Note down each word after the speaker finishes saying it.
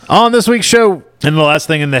On this week's show, and the last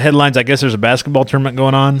thing in the headlines, I guess there's a basketball tournament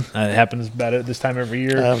going on. It happens about it this time every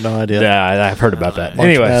year. I have no idea. Yeah, I've heard about that.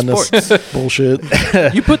 Anyway,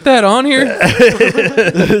 Bullshit. You put that on here?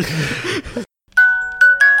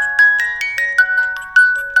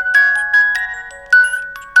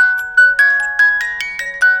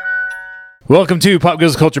 welcome to Pop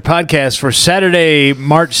Goes Culture Podcast for Saturday,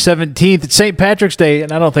 March 17th. It's St. Patrick's Day,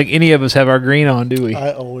 and I don't think any of us have our green on, do we?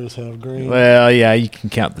 I always have green. Well, yeah, you can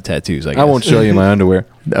count the tattoos, I guess. I won't show you my underwear.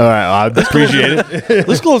 All right, well, I appreciate it.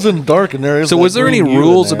 This glows in the dark, and there is. So, like was there any green hue in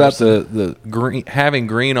rules there, about so- the green having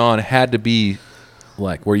green on had to be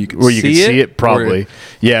like where you could Where you can see it, Or- probably.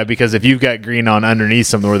 Yeah, because if you've got green on underneath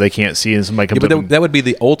something where they can't see and somebody Yeah, comes but up that would be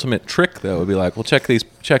the ultimate trick, though. It would be like, well, check these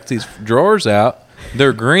drawers out.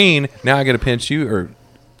 They're green. Now I got to pinch you or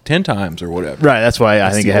 10 times or whatever. right, that's why I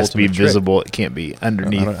That's think the it has to be ultimate trick. visible. It can't be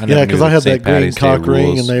underneath. Yeah, because I had that green cock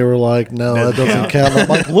ring, and they were like, "No, that doesn't count." I'm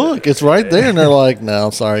like, "Look, it's right there," and they're like,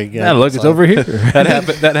 "No, sorry, again." Yeah, look, it's over here.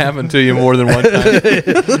 That happened to you more than one time.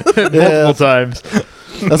 Multiple times.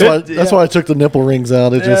 That's why I took the nipple rings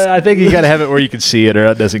out. It just I think you got to have it where you can see it, or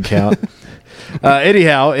that doesn't count.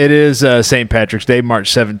 Anyhow, it is St. Patrick's Day, March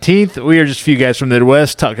 17th. We are just a few guys from the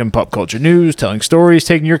Midwest talking pop culture news, telling stories,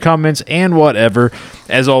 taking your comments, and whatever.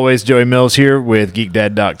 As always, Joey Mills here with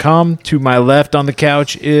GeekDad.com. To my left on the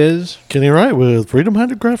couch is... Kenny Wright with Freedom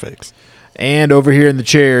Handed Graphics. And over here in the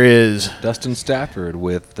chair is... Dustin Stafford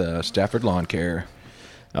with Stafford Lawn Care.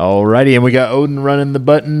 Alrighty, and we got Odin running the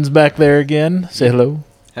buttons back there again. Say hello.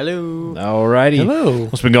 Hello. Alrighty. Hello.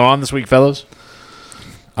 What's been going on this week, fellas?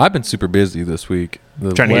 I've been super busy this week.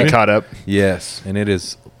 Trying to get caught up. Yes, and it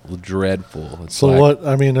is dreadful. It's So like- what?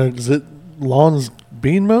 I mean, is it lawns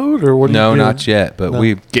bean mode or what? Are No, you doing? not yet. But No.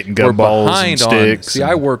 we're Getting gumballs and sticks. See,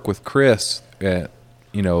 I work with Chris at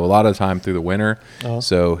a lot of the time through the winter. Uh-huh.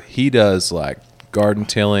 So he does like garden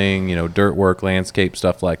tilling, dirt work, landscape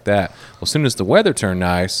stuff like that. Well, as soon as the weather turned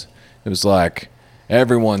nice, it was like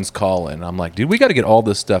everyone's calling. I'm like, dude, we got to get all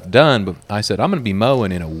this stuff done. But I said I'm going to be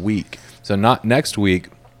mowing in a week. So not next week.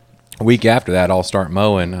 A week after that, I'll start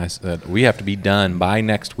mowing. I said, we have to be done by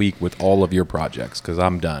next week with all of your projects because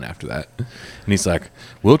I'm done after that. And he's like,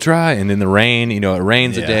 we'll try. And then the rain, it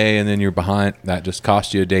rains a day and then you're behind. That just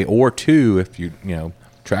costs you a day or two if you,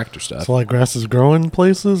 tractor stuff. So like grass is growing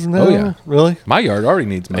places now. Oh, yeah. Really? My yard already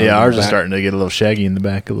needs mowing. Yeah, ours is Back. starting to get a little shaggy in the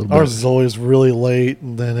back a little Ours bit. is always really late,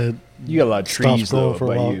 and then it. You got a lot of Stops trees, growing though, for a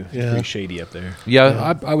by while. you. It's Yeah. pretty shady up there.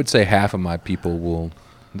 Yeah, I would say half of my people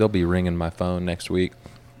they'll be ringing my phone next week.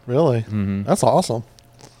 Really? Mm-hmm. That's awesome.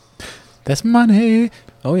 That's money.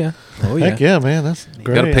 Oh, yeah. Oh, yeah. Heck yeah, man. That's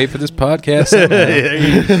great. Got to pay for this podcast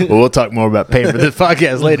somehow. Well, we'll talk more about paying for this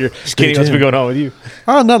podcast later. Kenny, what's been going on with you?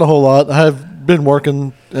 Not a whole lot. I've been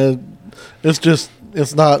working.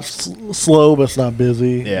 It's not slow, but it's not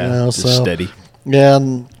busy. Just steady. Yeah,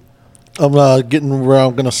 and I'm getting where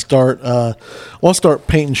I'm going to start. I want to start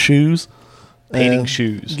painting shoes. Painting And,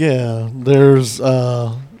 shoes. Yeah, there's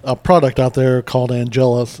a product out there called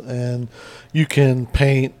Angelus, and you can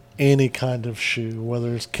paint any kind of shoe,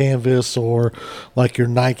 whether it's canvas or like your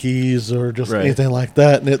Nikes or just Right. anything like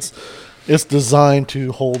that. And it's designed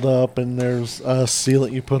to hold up, and there's a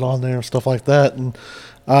sealant you put on there and stuff like that. And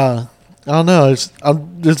I don't know.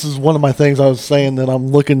 This is one of my things I was saying that I'm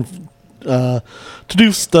looking to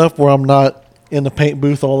do stuff where I'm not in the paint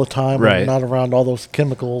booth all the time. Right. I'm not around all those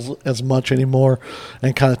chemicals as much anymore,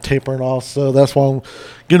 and kind of tapering off. So that's why I'm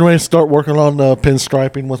getting ready to start working on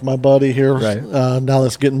pinstriping with my buddy here. Right. Now that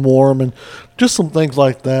it's getting warm, and just some things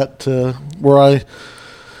like that to where I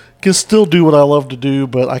can still do what I love to do,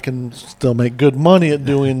 but I can still make good money at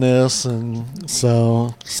doing this. And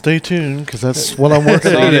so stay tuned, because that's what I'm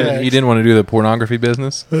working So on. you didn't want to do the pornography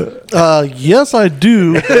business? Yes, I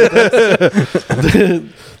do.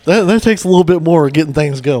 That takes a little bit more of getting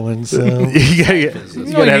things going. So you gotta All you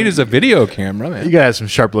need have, is a video camera, man. you gotta have some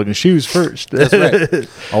sharp looking shoes first. That's right.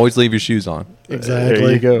 Always leave your shoes on. exactly,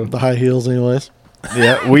 There you go. the high heels, anyways.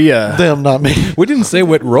 Yeah, we Them, not me. We didn't say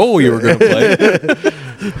what role you were going to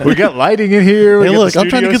play. we got lighting in here. We Hey, got look, I'm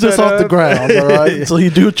trying to get this off the ground. All right, so you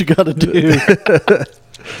do what you got to do.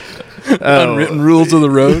 Unwritten rules of the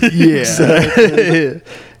road. Yeah.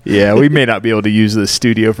 Yeah, we may not be able to use the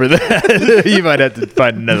studio for that. You might have to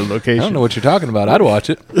find another I location. don't know what you're talking about. I'd watch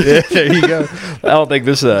it. Yeah, there you go. I don't think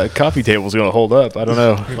this coffee table is going to hold up. I don't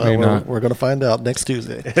know. Well, we're going to find out next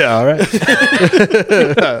Tuesday. Yeah, all right.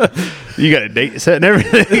 You got a date set and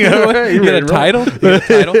everything. All right, You got a title? You got a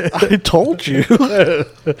title? I told you.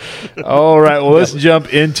 All right. Well, let's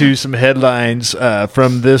jump into some headlines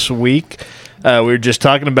from this week. We were just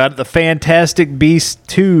talking about it. The Fantastic Beasts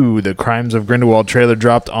 2, The Crimes of Grindelwald trailer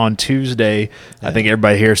dropped on Tuesday. I think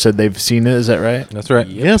everybody here said they've seen it. Is that right? That's right.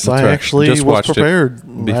 Yes, That's I right. actually Just was watched it prepared.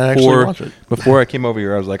 I actually watched it. Before I came over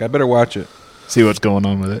here, I was like, I better watch it. See what's going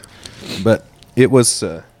on with it. But it was,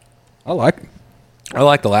 I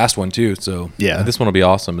like the last one too. So Yeah. this one will be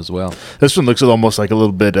awesome as well. This one looks almost like a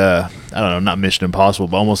little bit, I don't know, not Mission Impossible,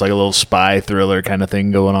 but almost like a little spy thriller kind of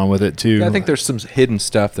thing going on with it, too. Yeah, I think there's some hidden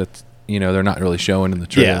stuff that they're not really showing in the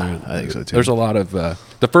trailer. Yeah, I think so, too. There's a lot of the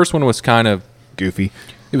first one was kind of Goofy.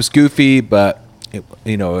 it was goofy, but it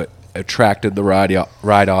attracted the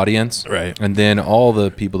right audience. Right. And then all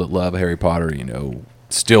the people that love Harry Potter,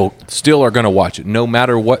 still are going to watch it no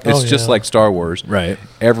matter what. It's just like Star Wars. Right.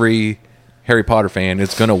 Every Harry Potter fan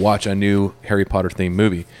is going to watch a new Harry Potter themed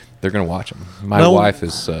movie. They're going to watch them. My No. wife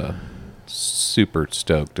is super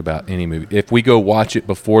stoked about any movie. If we go watch it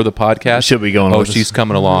before the podcast, She'll be going Oh, with us. she's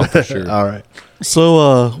coming along for sure. All right.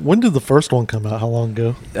 So, when did the first one come out? How long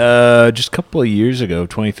ago? Just a couple of years ago,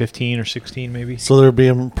 2015 or 16 maybe. So they're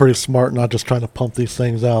being pretty smart, not just trying to pump these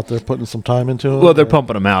things out. They're putting some time into it. Well, they're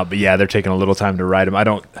pumping them out, but yeah, they're taking a little time to write them.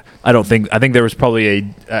 I think there was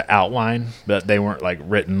probably a outline, but they weren't like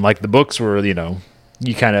written like the books were.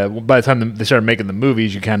 You kind of by the time they started making the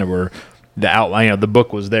movies, you kind of were the outline. The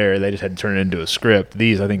book was there. They just had to turn it into a script.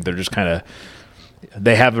 These, I think, they're just kind of.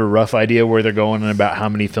 They have a rough idea where they're going and about how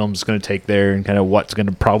many films it's going to take there and kind of what's going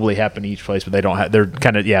to probably happen each place, but they don't have. They're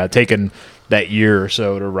kind of taking that year or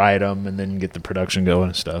so to write them and then get the production going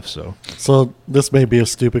and stuff. So this may be a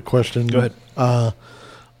stupid question. Go ahead.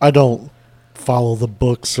 I don't follow the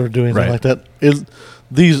books or do anything Right. like that.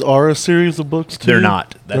 These are a series of books too? They're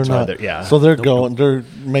not. That's they're why not. they're- yeah. So they're they're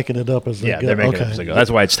making it up as they go. they're making it up as they go.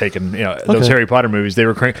 That's why it's taken. Those Harry Potter movies. They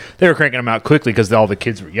were cranking them out quickly because all the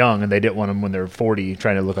kids were young and they didn't want them when they're 40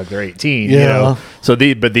 trying to look like they're 18. Yeah. So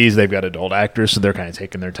these they've got adult actors, so they're kind of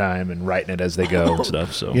taking their time and writing it as they go and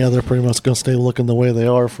stuff. So Yeah, they're pretty much going to stay looking the way they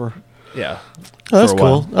are for. yeah. Oh, that's For a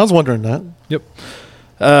cool. while. I was wondering that. Yep.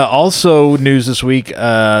 Also, news this week.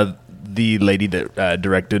 The lady that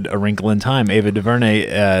directed A Wrinkle in Time, Ava DuVernay,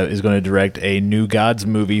 is going to direct a New Gods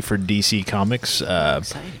movie for DC Comics.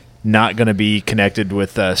 Not going to be connected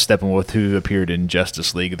with Steppenwolf, who appeared in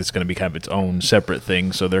Justice League. It's going to be kind of its own separate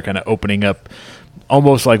thing. So they're kind of opening up,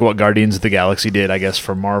 almost like what Guardians of the Galaxy did, I guess,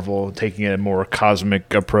 for Marvel, taking a more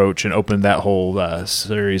cosmic approach and opening that whole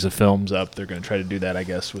series of films up. They're going to try to do that, I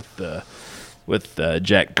guess, with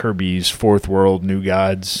Jack Kirby's Fourth World New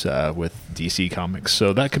Gods with DC Comics.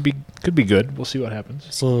 So that could be good. We'll see what happens.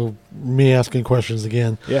 So, me asking questions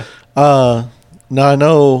again. Yeah. Now, I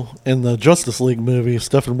know in the Justice League movie,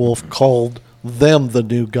 Steppenwolf called them the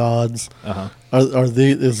New Gods. Uh-huh.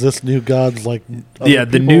 Is this New Gods like? Yeah,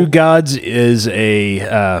 other the people? New Gods is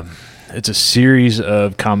it's a series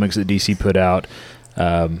of comics that DC put out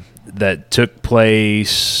that took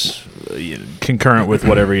place concurrent with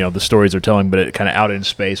whatever the stories are telling, but it kind of out in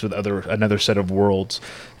space with another set of worlds.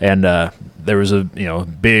 And there was a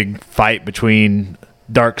big fight between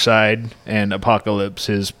Darkseid and Apocalypse,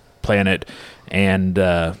 his planet, and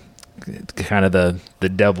kind of the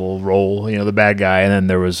devil role, the bad guy. And then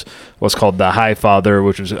there was what's called the High Father,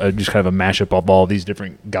 which was just kind of a mashup of all these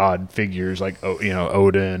different god figures like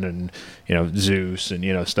Odin and Zeus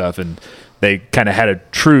and stuff. And they kind of had a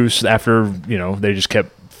truce after they just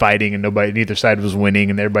kept fighting and neither side was winning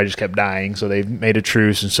and everybody just kept dying. So they made a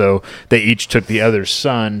truce, and so they each took the other's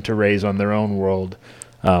son to raise on their own world.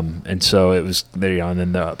 And so it was there, and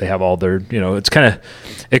then they have all their,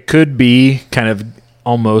 it could be kind of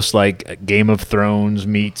almost like Game of Thrones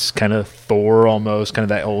meets kind of Thor, almost kind of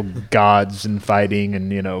that old gods and fighting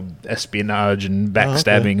and espionage and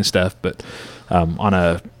backstabbing and stuff, but on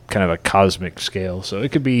a kind of a cosmic scale. So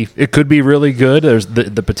it could be really good. There's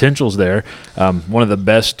the potential's there. One of the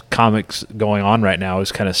best comics going on right now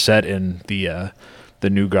is kind of set in the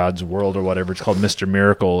New Gods world or whatever. It's called Mr.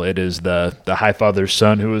 Miracle. It is the High Father's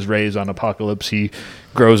son who was raised on Apocalypse. He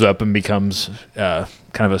grows up and becomes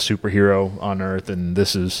kind of a superhero on Earth, and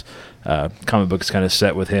this is comic books kind of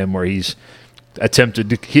set with him where he's attempted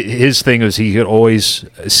to, his thing was he could always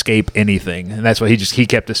escape anything, and that's why he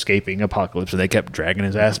kept escaping Apocalypse, and they kept dragging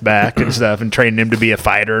his ass back and stuff and training him to be a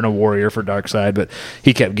fighter and a warrior for Darkseid, but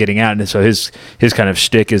he kept getting out, and so his kind of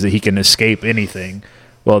shtick is that he can escape anything.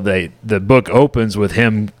 Well, the book opens with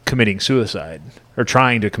him committing suicide or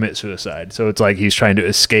trying to commit suicide. So it's like he's trying to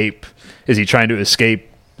escape. Is he trying to escape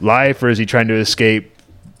life, or is he trying to escape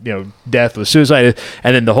death with suicide,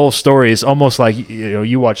 and then the whole story is almost like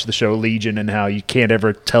you watch the show Legion and how you can't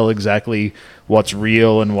ever tell exactly what's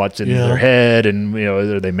real and what's in their head, and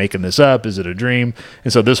are they making this up? Is it a dream?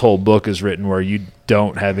 And so this whole book is written where you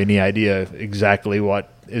don't have any idea exactly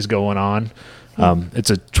what is going on. It's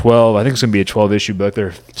I think it's going to be a 12-issue book.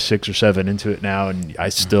 They're 6 or 7 into it now, and I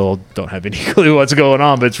still don't have any clue what's going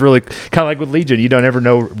on. But it's really kind of like with Legion. You don't ever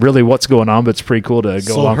know really what's going on, but it's pretty cool to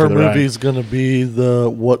go along for the ride. So her movie's going to be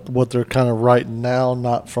what they're kind of writing now,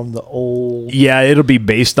 not from the old... Yeah, it'll be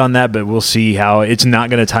based on that, but we'll see how... It's not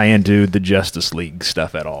going to tie into the Justice League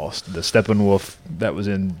stuff at all. The Steppenwolf that was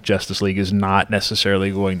in Justice League is not necessarily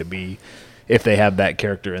going to be... If they have that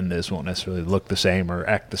character in this, won't necessarily look the same or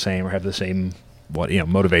act the same or have the same...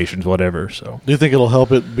 motivations, whatever. So, do you think it'll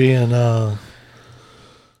help it being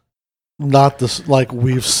not this like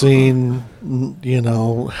we've seen,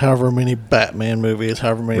 however many Batman movies,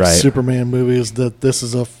 however many Superman movies, that this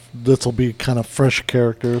will be kind of fresh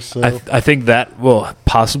characters. So I think that will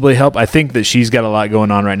possibly help. I think that she's got a lot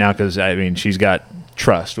going on right now because she's got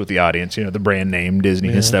trust with the audience. The brand name Disney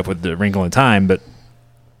and stuff with the Wrinkle in Time, but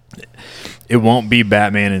it won't be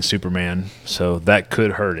Batman and Superman, so that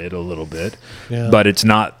could hurt it a little bit. Yeah. But it's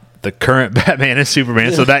not the current Batman and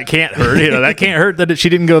Superman, so that can't hurt. That can't hurt that she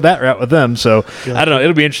didn't go that route with them. So I don't know.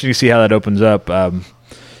 It'll be interesting to see how that opens up. I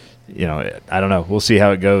don't know. We'll see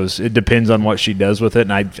how it goes. It depends on what she does with it,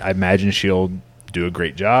 and I imagine she'll do a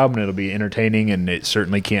great job, and it'll be entertaining, and it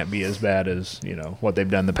certainly can't be as bad as what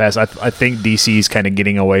they've done in the past. I think DC's kind of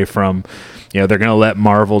getting away from, they're going to let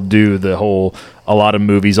Marvel do the whole a lot of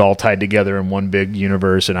movies all tied together in one big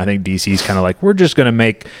universe, and I think DC's kind of like,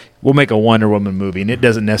 we'll make a Wonder Woman movie, and it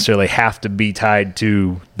doesn't necessarily have to be tied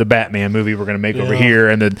to the Batman movie we're going to make over here,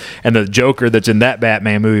 and the Joker that's in that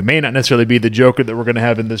Batman movie may not necessarily be the Joker that we're going to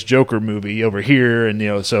have in this Joker movie over here, and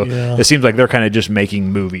it seems like they're kind of just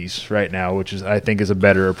making movies right now, which is I think is a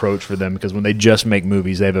better approach for them, because when they just make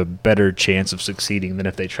movies, they have a better chance of succeeding than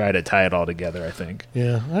if they try to tie it all together, I think.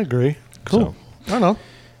 Yeah, I agree. Cool. I don't know.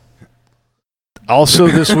 Also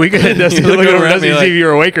this week, Dusty, look over Dusty to see if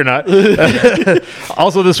you're awake or not.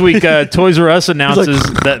 Also this week, Toys R Us announces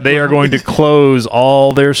that they are going to close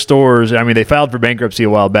all their stores. They filed for bankruptcy a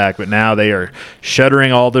while back, but now they are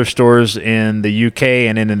shuttering all their stores in the UK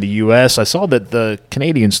and in the US. I saw that the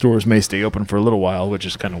Canadian stores may stay open for a little while, which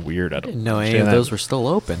is kind of weird. I didn't know any of those were still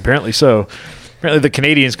open. Apparently so. Apparently the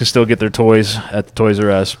Canadians can still get their toys at the Toys R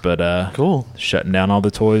Us, but cool. Shutting down all the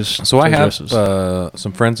toys. So I have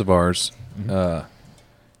some friends of ours.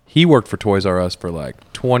 He worked for Toys R Us for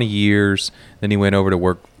like 20 years. Then he went over to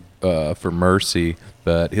work for Mercy.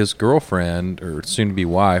 But his girlfriend, or soon-to-be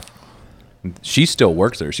wife, she still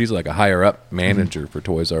works there. She's like a higher-up manager for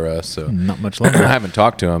Toys R Us. So not much longer. I haven't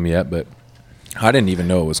talked to him yet, but I didn't even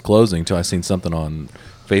know it was closing until I seen something on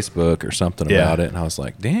Facebook or something about it, and I was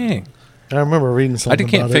like, dang. I remember reading something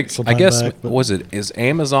about it. I guess, is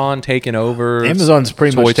Amazon taking over? Amazon's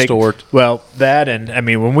pretty much taking over. Well, that, and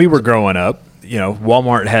when we were growing up,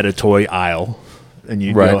 Walmart had a toy aisle, and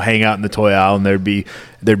you'd go hang out in the toy aisle, and there'd be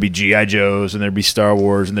G.I. Joes, and there'd be Star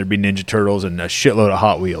Wars, and there'd be Ninja Turtles, and a shitload of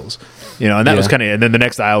Hot Wheels. And that was kind of, and then the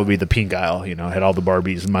next aisle would be the pink aisle, had all the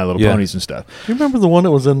Barbies and My Little Ponies and stuff. Do you remember the one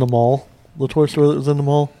that was in the mall? The toy store that was in the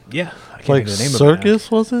mall? Yeah. Like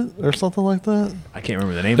Circus, was it? Or something like that? I can't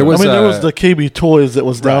remember the name of it. There was the KB Toys that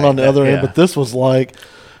was down on the other end, but this was like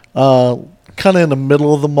kind of in the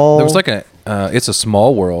middle of the mall. There was like It's a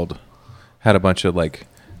Small World, had a bunch of like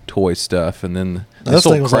toy stuff, and then they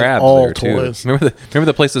sold crabs there toys. Too. Remember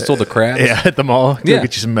the place that sold the crabs? Yeah, at the mall. Get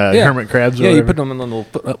you some hermit crabs. Or you put them in the little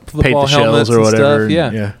football helmets or whatever.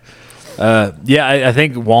 Yeah. I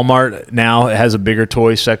think Walmart now has a bigger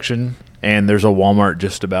toy section. And there's a Walmart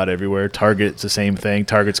just about everywhere. Target's the same thing.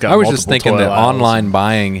 Target's got multiple toy aisles. I was just thinking that online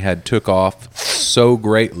buying had took off so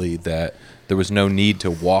greatly that there was no need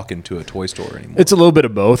to walk into a toy store anymore. It's a little bit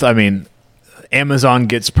of both. Amazon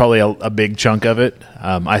gets probably a big chunk of it.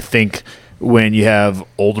 I think when you have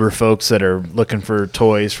older folks that are looking for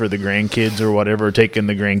toys for the grandkids or whatever, taking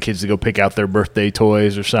the grandkids to go pick out their birthday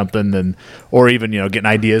toys or something, or even getting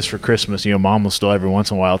ideas for Christmas. Mom will still every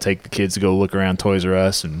once in a while take the kids to go look around Toys R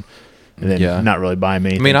Us and then not really buying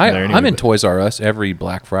me. I'm in Toys R Us every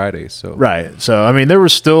Black Friday. So there were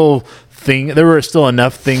still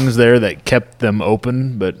enough things there that kept them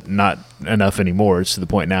open, but not enough anymore. It's to the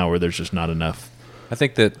point now where there's just not enough. I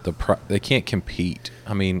think that they can't compete.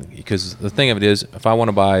 Because the thing of it is, if I want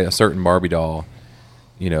to buy a certain Barbie doll,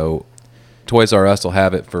 Toys R Us will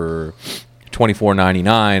have it for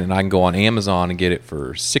 $24.99, and I can go on Amazon and get it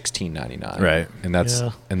for $16.99. Right, and that's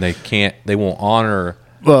and they won't honor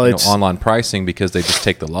Well, it's online pricing because they just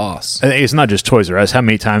take the loss. I think it's not just Toys R Us. How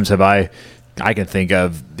many times have I can think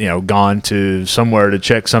of, gone to somewhere to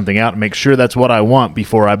check something out and make sure that's what I want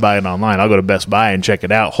before I buy it online. I'll go to Best Buy and check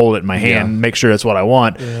it out, hold it in my hand, make sure that's what I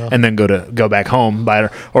want, and then go back home, buy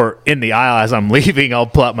it. Or in the aisle as I'm leaving, I'll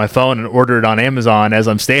pull out my phone and order it on Amazon as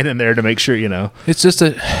I'm standing there to make sure, It's just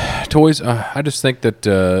toys. I just think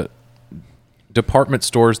that department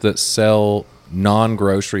stores that sell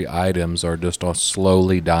non-grocery items are just a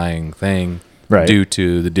slowly dying thing due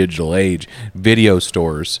to the digital age. Video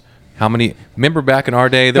stores. How many? Remember back in our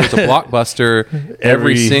day, there was a Blockbuster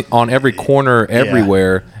on every corner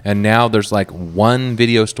everywhere, and now there's like one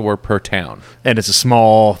video store per town, and it's a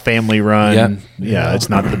small family run. It's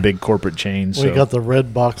not the big corporate chains. We got the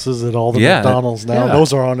red boxes at all the McDonald's now.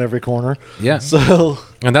 Those are on every corner. Yeah. So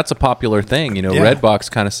and that's a popular thing. Redbox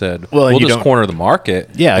kind of said, well, we'll just corner the market.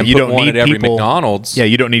 Yeah, and you put don't one need at every people, McDonald's. Yeah,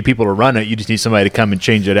 you don't need people to run it. You just need somebody to come and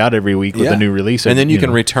change it out every week with a new release. And then you can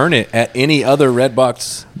return it at any other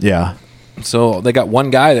Redbox. Yeah. So they got one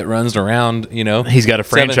guy that runs around, he's got a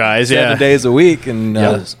franchise, 7 days a week, and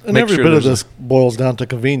and every bit of this boils down to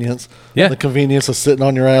convenience. Yeah, the convenience of sitting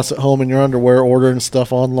on your ass at home in your underwear ordering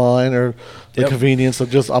stuff online, or the convenience of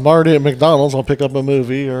just I'm already at McDonald's, I'll pick up a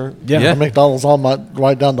movie, or McDonald's on my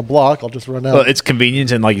right down the block, I'll just run out. Well, it's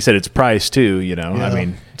convenience, and like you said, it's price too. I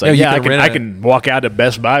mean, it's like I can walk out to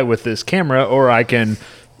Best Buy with this camera, or I can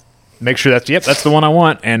make sure that's the one I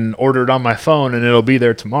want and order it on my phone, and it'll be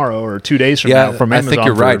there tomorrow or 2 days from now from Amazon. I think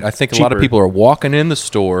you're right. I think a lot of people are walking in the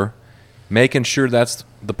store, making sure that's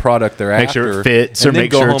the product they're after, sure it fits, and or then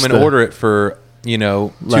go home and order it for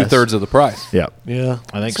 2/3 of the price. Yeah,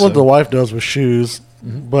 I think that's what the wife does with shoes.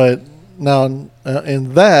 Mm-hmm. But now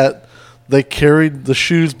in that they carried the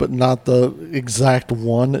shoes, but not the exact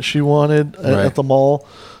one that she wanted at the mall,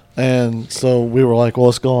 and so we were like, well,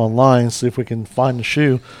 let's go online see if we can find the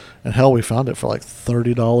shoe. And hell, we found it for like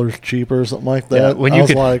 $30 cheaper or something like that. Yeah,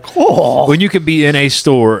 when you could be in a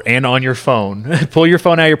store and on your phone, pull your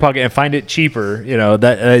phone out of your pocket and find it cheaper,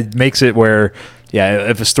 that makes it where,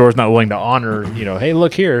 if a store's not willing to honor, hey,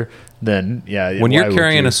 look here, then when you're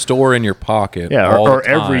carrying a store in your pocket, or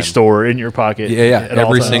every store in your pocket,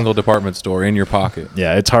 every single department store in your pocket,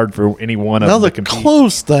 it's hard for any one of them to compete. Now the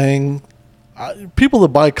clothes thing, people that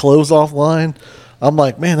buy clothes offline. I'm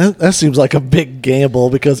like, man, that seems like a big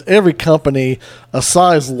gamble because every company, a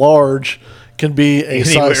size large can be a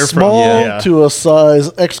size small to a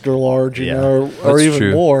size extra large, or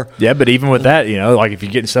even more. Yeah, but even with that, like if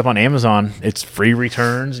you're getting stuff on Amazon, it's free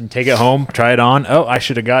returns and take it home, try it on. Oh, I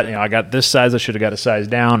should have got, I got this size. I should have got a size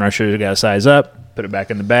down, or I should have got a size up. Put it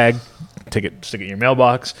back in the bag. Stick it in your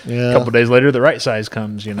mailbox. Yeah. A couple of days later, the right size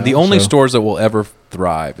comes. The only stores that will ever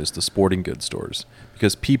thrive is the sporting goods stores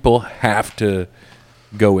because people have to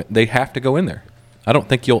go in. They have to go in there. I don't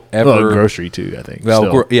think you'll ever grocery too. I think.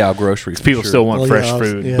 Well, grocery. People still want fresh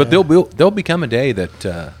food, but there'll become a day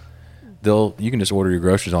that you can just order your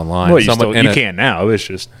groceries online. Well, you can now. It's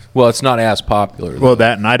just it's not as popular. Well,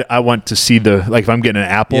 that and I want to see if I'm getting an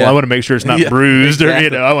apple, I want to make sure it's not bruised, or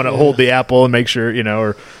I want to hold the apple and make sure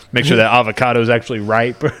or make sure that avocado is actually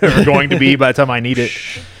ripe or going to be by the time I need it.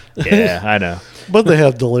 Yeah, I know. But they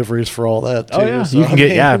have deliveries for all that too. Oh yeah, so you can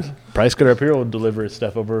get Price Cutter Up Here will deliver its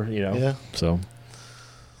stuff over. So.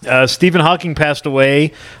 Stephen Hawking passed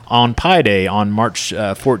away on Pi Day on March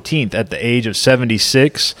 14th at the age of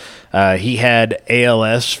 76. He had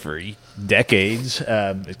ALS for decades.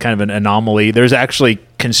 It's kind of an anomaly. There's actually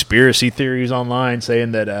conspiracy theories online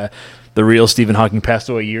saying that the real Stephen Hawking passed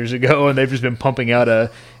away years ago, and they've just been pumping out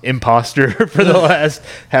a imposter for the last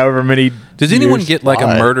however many. Does anyone get like a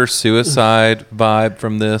murder-suicide vibe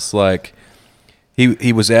from this? Like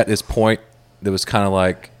he was at this point that was kind of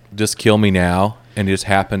like, just kill me now. And he just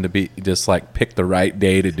happened to be just like pick the right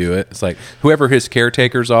day to do it. It's like whoever his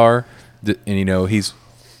caretakers are, and he's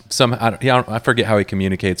I forget how he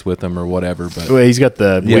communicates with them or whatever. But he's got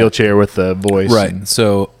the wheelchair with the voice, right?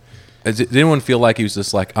 So, did anyone feel like he was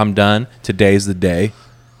just like, I'm done. Today's the day,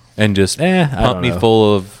 and just pump me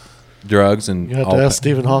full of drugs and you have to ask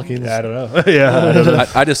Stephen Hawking. I don't know. Yeah,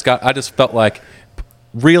 I just felt like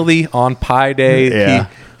really on Pi Day. Yeah.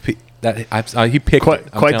 He picked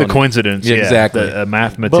quite the coincidence. Yeah, exactly. A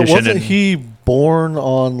mathematician. But wasn't he born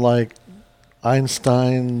on like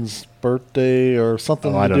Einstein's birthday or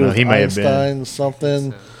something? I don't know. He may have been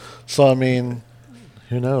something. So I mean,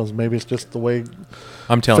 who knows? Maybe it's just the way.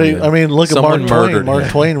 I'm telling you. I mean, look at Mark Twain. Mark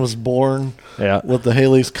Twain was born with the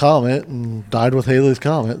Halley's Comet and died with Halley's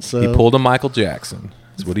Comet. So he pulled a Michael Jackson.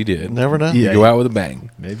 That's what he did. Never know. You go out with a bang.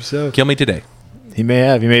 Maybe so. Kill me today. He may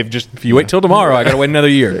have. He may have just. If you wait till tomorrow, I got to wait another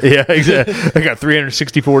year. Yeah, exactly. I got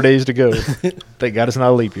 364 days to go. Thank God it's not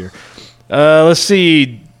a leap year. Let's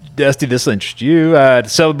see. Dusty, this will interest you. To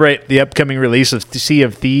celebrate the upcoming release of Sea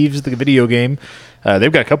of Thieves, the video game,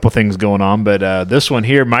 they've got a couple things going on, but this one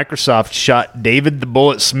here, Microsoft shot David the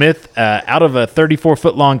Bullet Smith out of a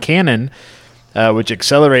 34-foot-long cannon, which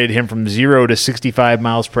accelerated him from 0 to 65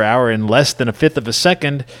 miles per hour in less than a fifth of a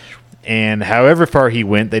second. And however far he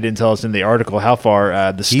went, they didn't tell us in the article how far.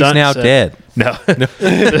 The He's stunts, now dead. No.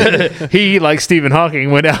 He, like Stephen Hawking,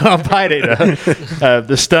 went out on Pi Day.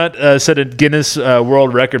 The stunt set a Guinness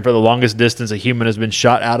World Record for the longest distance a human has been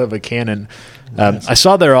shot out of a cannon. I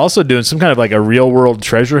saw they're also doing some kind of like a real-world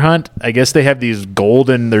treasure hunt. I guess they have these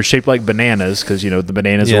golden, they're shaped like bananas because, the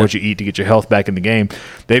bananas are what you eat to get your health back in the game.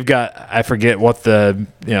 They've got, I forget what the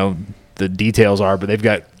details are, but they've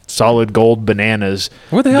got solid gold bananas.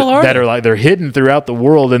 Where the hell are that they? are like they're hidden throughout the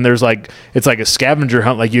world, and there's like it's like a scavenger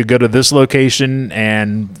hunt. Like you go to this location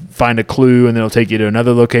and find a clue, and then it'll take you to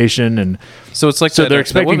another location. And So it's like So they're what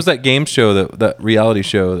expecting- was that game show, that reality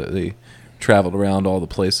show that they traveled around all the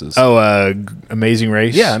places? Amazing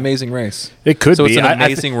Race. Yeah, Amazing Race. It could So be. it's an I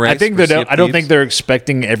amazing I race think for they Sea don't. of I don't Thieves? think they're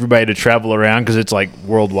expecting everybody to travel around because it's like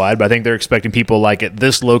worldwide. But I think they're expecting people like at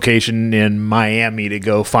this location in Miami to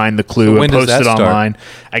go find the clue So when and does post that it start? online.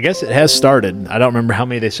 I guess it has started. I don't remember how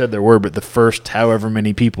many they said there were, but the first however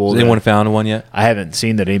many people. Has that- anyone found one yet? I haven't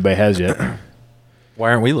seen that anybody has yet. Why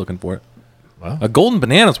aren't we looking for it? Well, A golden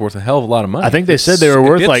banana's worth a hell of a lot of money. I think they said they were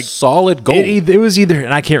worth It's like solid gold. It was either,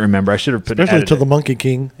 and I can't remember. I should have put Especially added to it. the Monkey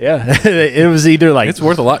King. Yeah, it was either like It's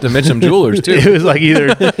worth a lot to Mitchum Jewelers too. it was like either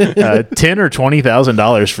 $10,000 or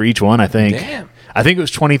 $20,000 for each one. I think. Damn. I think it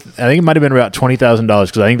was 20. I think it might have been about $20,000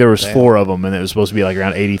 because I think there was 4 of them, and it was supposed to be like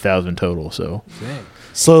around 80,000 total. So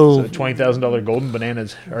So, $20,000 golden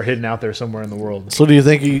bananas are hidden out there somewhere in the world. so do you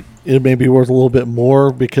think it may be worth a little bit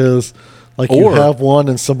more because, like, you Or- have one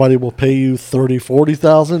and somebody will pay you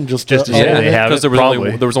 30,000-40,000 Just to to say own they it? have because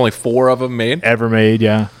it, there was only 4 of them made. Ever made?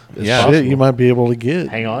 Yeah. It's Yeah. possible. Shit, you might be able to get.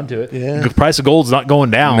 hang on to it. Yeah. The price of gold's not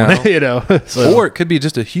going down. No. So. Or it could be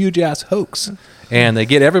just a huge ass hoax, and they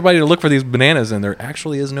get everybody to look for these bananas, and there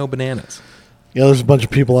actually is no bananas. Yeah, there's a bunch of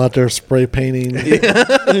people out there spray painting.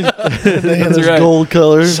 That's right. Gold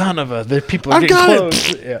colors. Son of a, the people are I've getting got it.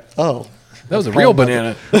 close. Yeah. Oh, That was a real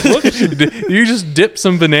banana. Look, you just dipped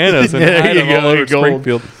some bananas and There hide you them go, all over gold.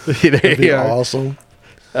 Springfield. There that'd be you are. awesome.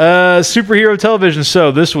 Superhero television.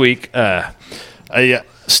 So this week, I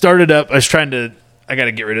started up. I got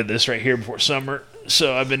to get rid of this right here before summer.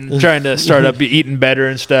 So I've been trying to start up eating better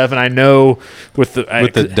and stuff. And I know with the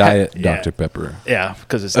Diet yeah, Dr. Pepper. Yeah,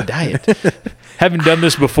 because it's a diet. Having done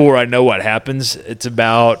this before, I know what happens. It's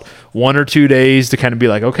about 1 or 2 days to kind of be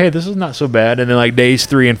like, okay, this is not so bad. And then like days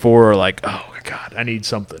 3 and 4 are like, oh my God, I need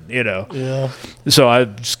something, Yeah. So I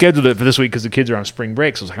scheduled it for this week because the kids are on spring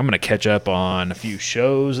break. So I was like, I'm going to catch up on a few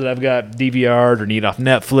shows that I've got DVR'd or need off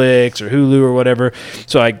Netflix or Hulu or whatever.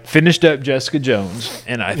 So I finished up Jessica Jones,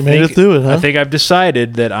 and I made it through it, huh? I think I've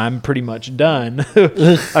decided that I'm pretty much done.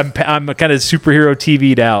 I'm kind of superhero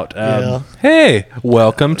TV'd out. Yeah. Hey,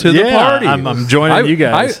 welcome to the Yeah, party. I'm joining you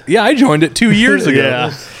guys. I joined it 2 years ago.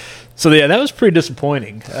 Yeah. So yeah, that was pretty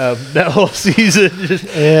disappointing. That whole season,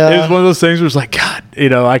 Yeah. it was one of those things where it's like, God,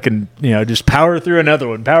 I can, just power through another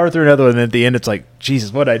one, and at the end, it's like,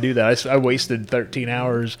 Jesus, what did I do that? I wasted 13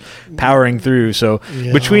 hours powering through. So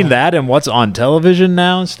Yeah. between that and what's on television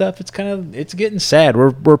now and stuff, it's getting sad.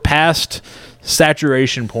 We're past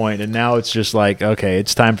saturation point, and now it's just like, okay,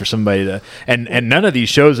 it's time for somebody to. And none of these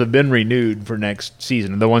shows have been renewed for next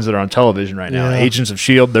season. The ones that are on television right now, Yeah. Agents of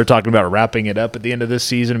S.H.I.E.L.D., they're talking about wrapping it up at the end of this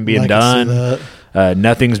season and being I can see done. that.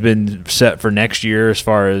 Nothing's been set for next year as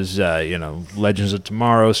far as Legends of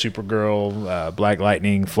Tomorrow, Supergirl, Black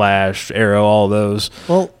Lightning, Flash, Arrow, all those.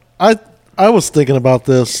 Well, I was thinking about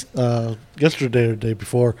this yesterday or the day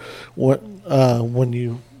before when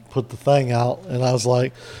you put the thing out, and I was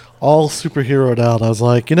like, all superheroed out. I was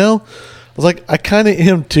like, I kind of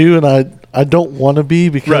am too, and I don't want to be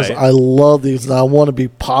because Right. I love these and I want to be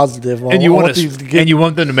positive. And you want these to, and you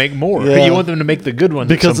want them to make more. Yeah. You want them to make the good ones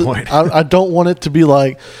because at some point. I don't want it to be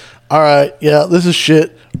like, all right, yeah, this is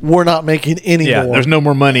shit. We're not making any Yeah, more. there's no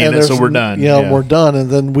more money in it, so there's- we're done. Yeah, Yeah. we're done, and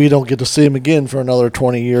then we don't get to see him again for another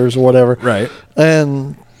 20 years or whatever. Right.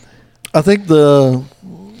 And I think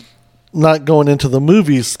not going into the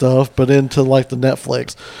movie stuff, but into like the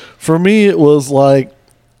Netflix. For me, it was like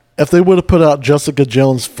if they would have put out Jessica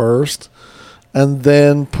Jones first, and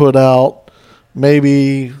then put out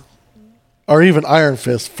maybe, or even Iron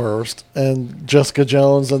Fist first, and Jessica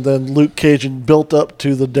Jones, and then Luke Cage, and built up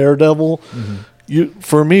to the Daredevil. Mm-hmm.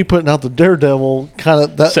 for me, putting out the Daredevil kind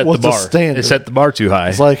of that Set was the bar. the standard. It set the bar too high.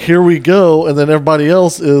 It's like, here we go, and then everybody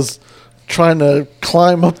else is trying to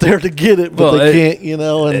climb up there to get it, but they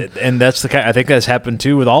can't, and that's the kind. I think that's happened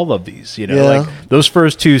too with all of these. Yeah. Like those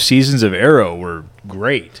first 2 seasons of Arrow were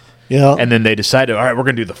great. Yeah. And then they decided, all right, we're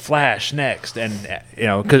going to do the Flash next, and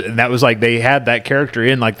and that was like they had that character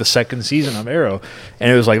in like the 2nd season of Arrow, and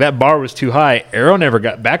it was like that bar was too high. Arrow never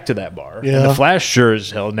got back to that bar, Yeah. and the Flash sure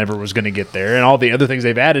as hell never was going to get there, and all the other things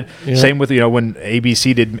they've added. Yeah. Same with when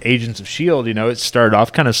ABC did Agents of Shield, it started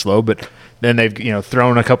off kind of slow, but then they've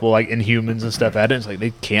thrown a couple like Inhumans and stuff at it. It's like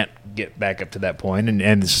they can't get back up to that point, and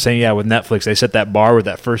it's the same with Netflix. They set that bar with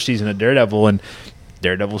that first season of Daredevil, and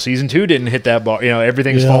Daredevil season 2 didn't hit that bar.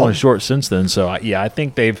 Everything's fallen short since then. So I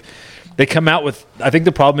think they come out with. I think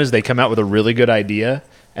the problem is they come out with a really good idea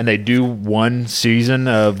and they do 1 season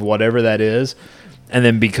of whatever that is, and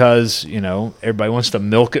then because everybody wants to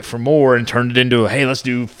milk it for more and turn it into hey, let's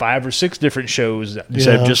do 5 or 6 different shows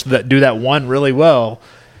instead of just do that one really well.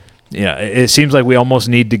 Yeah, it seems like we almost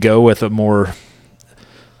need to go with a more.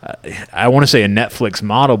 I want to say a Netflix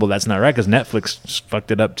model, but that's not right because Netflix fucked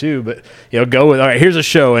it up too. But go with all right. Here's a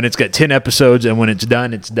show, and it's got 10 episodes, and when it's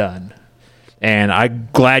done, it's done. And I'm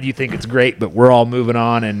glad you think it's great, but we're all moving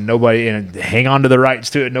on, and nobody hang on to the rights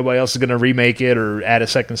to it. Nobody else is going to remake it or add a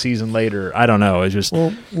 2nd season later. I don't know. It's just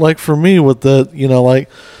like for me with the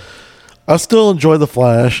I still enjoy the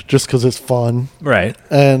Flash just because it's fun, right.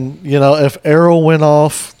 And if Arrow went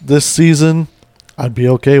off this season, I'd be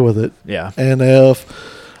okay with it. Yeah, and if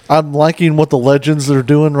I'm liking what the Legends are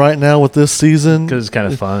doing right now with this season because it's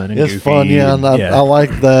kind of fun. And it's goofy fun, yeah, and I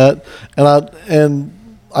like that. And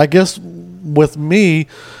I guess with me,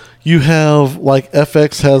 you have like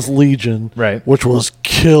FX has Legion, right, which was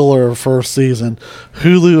killer first season.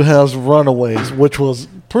 Hulu has Runaways, which was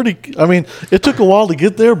pretty. I mean, it took a while to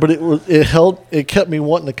get there, but it kept me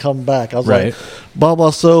wanting to come back. I was like, blah blah.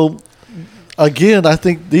 So. Again, I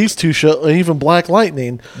think these 2 shows, even Black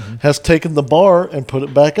Lightning, has taken the bar and put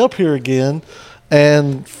it back up here again.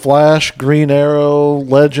 And Flash, Green Arrow,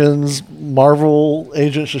 Legends, Marvel,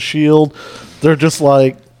 Agents of S.H.I.E.L.D., they're just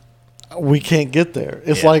like, we can't get there.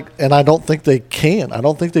 It's like, and I don't think they can. I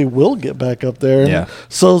don't think they will get back up there. And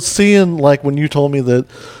so seeing, like, when you told me that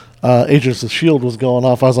Agents of S.H.I.E.L.D. was going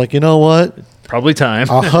off, I was like, you know what? Probably time.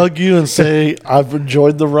 I'll hug you and say, I've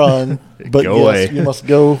enjoyed the run. But go away. You must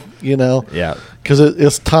go, Yeah. Because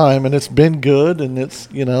it's time, and it's been good, and it's,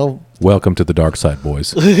 Welcome to the dark side,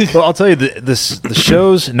 boys. Well, I'll tell you, the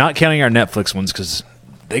shows, not counting our Netflix ones, because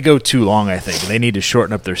they go too long, I think. They need to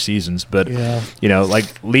shorten up their seasons. But,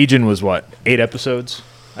 like Legion was, 8 episodes,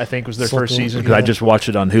 I think, was their first season, because I just watched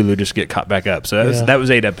it on Hulu just to get caught back up. So that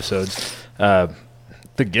was 8 episodes.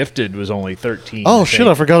 The Gifted was only 13. Oh, shit,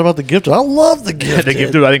 I forgot about The Gifted. I love The Gifted. The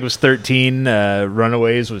Gifted, I think, was 13.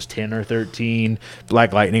 Runaways was 10 or 13.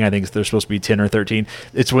 Black Lightning, I think they're supposed to be 10 or 13.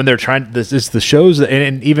 It's when they're trying, it's the shows,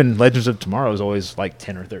 and even Legends of Tomorrow is always like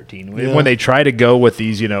 10 or 13. Yeah. When they try to go with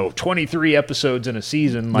these, 23 episodes in a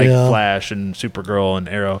season, like Flash and Supergirl and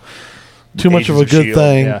Arrow. Too much of a good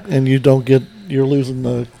S.H.I.E.L.D., thing, and you're losing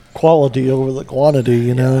the quality over the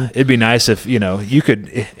quantity, It'd be nice if, you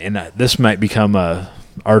could, and this might become a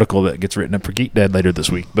article that gets written up for Geek Dad later this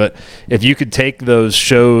week, but if you could take those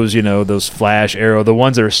shows, those Flash, Arrow, the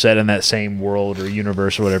ones that are set in that same world or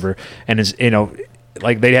universe or whatever, and it's,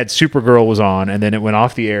 like they had Supergirl was on, and then it went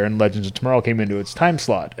off the air, and Legends of Tomorrow came into its time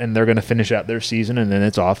slot, and they're going to finish out their season, and then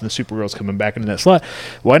it's off, and the Supergirl's coming back into that slot.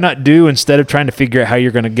 Why not do, instead of trying to figure out how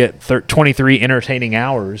you're going to get 23 entertaining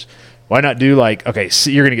hours, why not do like, okay, so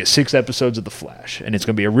you're going to get 6 episodes of The Flash, and it's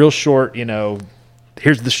going to be a real short,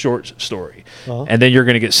 here's the short story. And then you're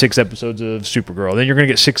going to get 6 episodes of Supergirl. Then you're going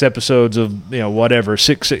to get 6 episodes of, whatever,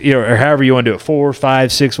 6, or however you want to do it, 4,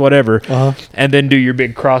 5, 6, whatever. And then do your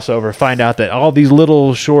big crossover. Find out that all these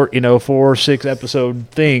little short, 4, 6 episode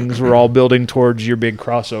things were all building towards your big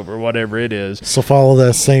crossover, whatever it is. So follow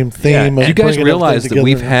that same theme. Do you guys realize that together.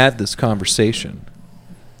 we've had this conversation?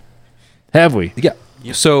 Have we? Yeah.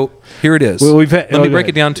 So here it is. Well, Let me break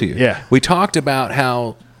it down to you. Yeah. We talked about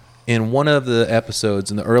how in one of the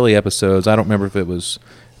episodes, in the early episodes, I don't remember if it was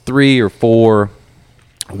 3 or 4,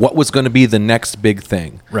 what was going to be the next big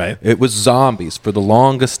thing. Right. It was zombies for the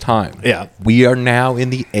longest time. Yeah. We are now in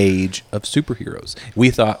the age of superheroes.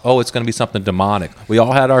 We thought, it's going to be something demonic. We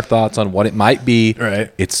all had our thoughts on what it might be.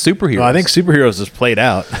 Right. It's superheroes. Well, I think superheroes has played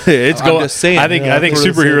out. I'm just saying. I think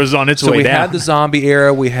superheroes is on its way down. So we had the zombie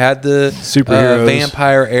era. We had the Superheroes.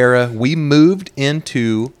 Vampire era. We moved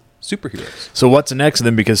into superheroes. So what's next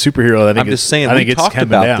then? Because superhero, I think I'm just saying, we talked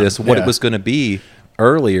about this, what it was going to be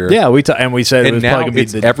earlier. Yeah, we said it And was now probably going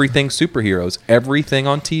it's to be everything superheroes, everything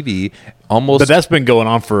on TV, almost. but that's been going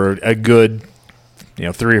on for a good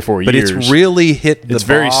 3 or 4 But years. it's really hit the It's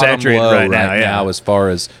very bottom saturated low right now, yeah. as far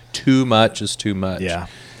as too much is too much. Yeah.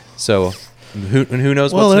 So who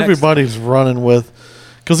knows Well, what's next? everybody's running with,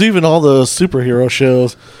 because even all the superhero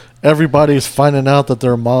shows, everybody's finding out that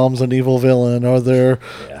their mom's an evil villain, or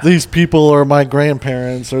these people are my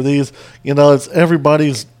grandparents, or these,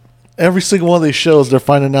 it's every single one of these shows, they're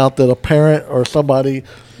finding out that a parent or somebody in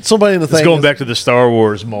the It's thing. going back to the Star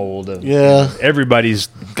Wars mold. Of, Yeah. everybody's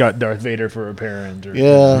got Darth Vader for a parent. Or,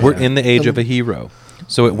 Yeah. We're in the age of a hero.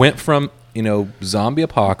 So it went from, zombie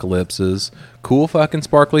apocalypses, cool fucking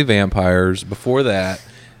sparkly vampires. Before that,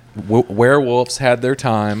 werewolves had their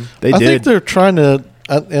time. They I did. think they're trying to,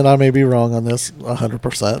 and I may be wrong on this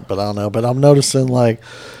 100%, but I don't know. But I'm noticing like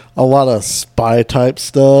a lot of spy type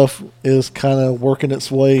stuff is kind of working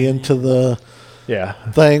its way into the yeah.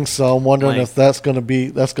 thing. So I'm wondering Like- if that's going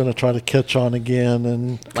to try to catch on again.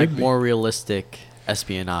 And Like more realistic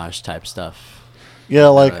espionage type stuff. yeah,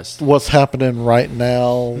 like Noticed. what's happening right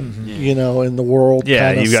now, in the world. Yeah,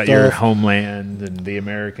 kinda you've got your stuff. Homeland and the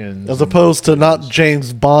Americans. As opposed to not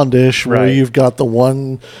James Bondish, where Right. you've got the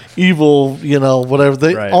one evil, whatever.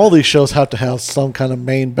 Right. All these shows have to have some kind of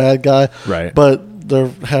main bad guy, Right. But they're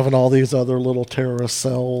having all these other little terrorist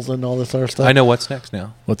cells and all this other stuff. I know what's next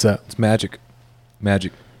now. What's that? It's magic.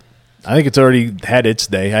 Magic. I think it's already had its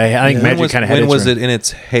day. I think Yeah. Magic kind of had when its was run. it in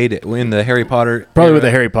its heyday? In the Harry Potter? Probably era? with the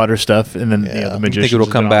Harry Potter stuff, and then Yeah. the You Magicians. it'll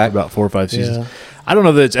has come been on back? for about 4 or 5 seasons. Yeah. I don't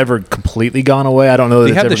know that it's ever completely gone away. I don't know that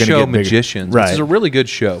They it's have ever the going to show get bigger. Magicians, right? which is a really good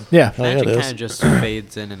show. yeah, Oh, yeah, Magic it is. kind of just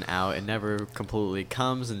fades in and out. It never completely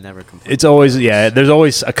comes and never completely it's always there's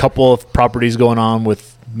always a couple of properties going on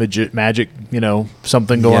with magic.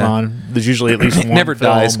 Something going Yeah. on. There's usually at least It one. never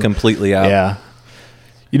dies film. completely out. Yeah.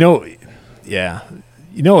 Yeah.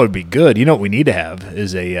 What would be good? What we need to have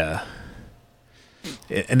is and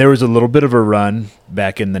there was a little bit of a run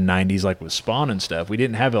back in the 90s, like with Spawn and stuff. We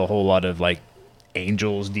didn't have a whole lot of like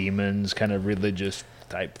angels, demons, kind of religious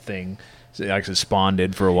type thing. So, like Spawn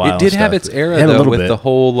did for a while. It did and have stuff. its era It had a though little with bit. the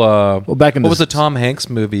whole. back in what the was the Tom Hanks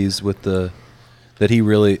movies with that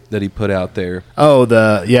he put out there? Oh, I know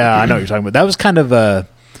what you're talking about. That was kind of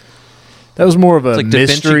that was more of a It's like Da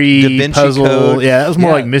Vinci- mystery Da Vinci puzzle. Code. Yeah, that was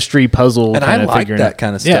more Yeah. like mystery puzzle. And I kind of like figuring that out.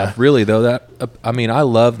 kind of stuff. Really though, I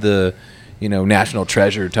love the National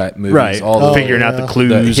Treasure type movies. Right. All the figuring out the yeah.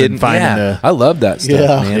 clues hidden. and finding Yeah, the. I love that stuff,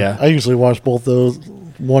 Yeah. man. Yeah. I usually watch both those,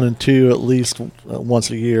 1 and 2, at least once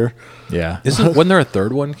a year. Yeah. Wasn't there a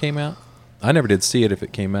third one came out? I never did see it if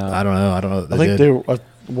it came out. I don't know. That I think did.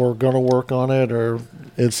 they were going to work on it, or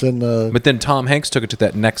it's in the. But then Tom Hanks took it to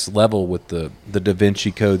that next level with the Da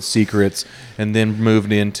Vinci Code secrets, and then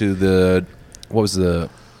moved into the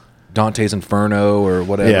Dante's Inferno or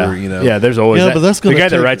whatever. Yeah, there's always Yeah, but that's the gonna guy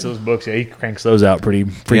that take- writes those books. Yeah, he cranks those out pretty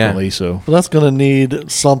frequently. So But that's going to need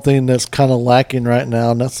something that's kind of lacking right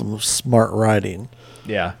now, and that's some smart writing.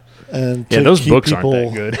 yeah, And yeah, to those keep books people,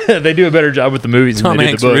 aren't that good. They do a better job with the movies Tom than they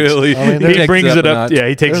Hanks do the books. really. I mean, He takes brings it a up. notch. Yeah,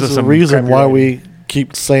 he takes There's us a some reason crappy why writing. we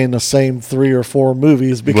keep saying the same 3 or 4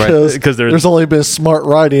 movies, because 'Cause they're- there's only been smart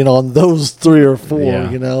writing on those 3 or 4.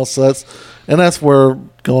 Yeah. So that's where,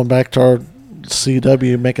 going back to our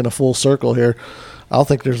CW, making a full circle here. I don't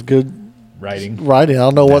think there's good writing. writing. I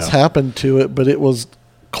don't know what's No. happened to it, but it was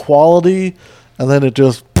quality, and then it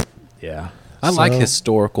just. Yeah. I like So-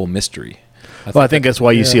 historical mystery. Well, I think that's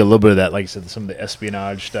why you yeah. see a little bit of that, like you said, some of the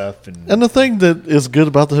espionage stuff, and And the thing that is good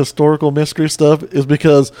about the historical mystery stuff is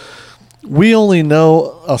because we only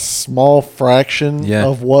know a small fraction Yeah.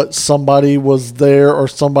 of what somebody was there or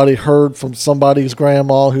somebody heard from somebody's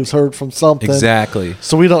grandma who's heard from something. Exactly.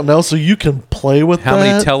 So we don't know. So you can play with How that.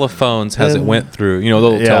 many telephones has it and- went through? The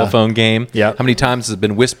little Yeah. telephone game. Yeah. How many times has it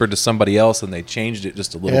been whispered to somebody else and they changed it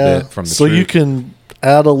just a little Yeah. bit from the so truth? you can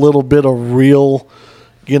add a little bit of real,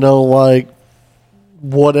 like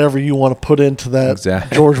whatever you want to put into that.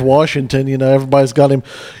 Exactly. George Washington, everybody's got him.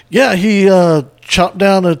 Yeah, he chopped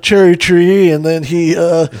down a cherry tree, and then he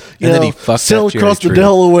then he fucked sailed that cherry across the tree.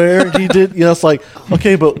 Delaware. And he did. It's like,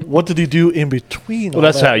 okay, but what did he do in between? well, all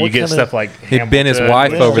that's that? how you What get kinda- stuff like He'd been his Hamilton,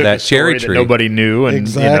 wife which over took that a story cherry tree. that nobody knew, and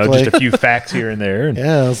Exactly. just a few facts here and there. And,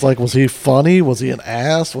 Yeah, it's like, was he funny? Was he an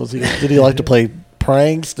ass? Did he like to play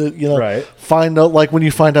pranks? Right. Find out, like when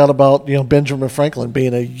you find out about Benjamin Franklin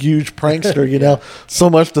being a huge prankster, so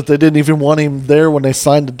much that they didn't even want him there when they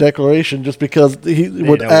signed the Declaration, just because he would know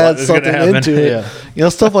what add was gonna something happen. into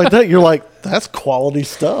it. Stuff like that. You're like, that's quality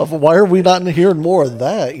stuff. Why are we not hearing more of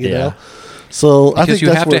that? You Yeah. know. So I Because think you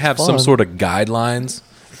that's have where to it's have some fun. sort of guidelines.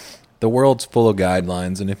 The world's full of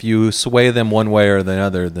guidelines, and if you sway them one way or the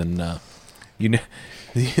other, then you know,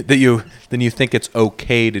 then you think it's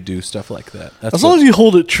okay to do stuff like that. That's As long as you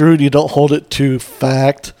hold it true and you don't hold it to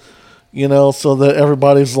fact, so that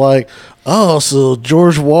everybody's like, oh, so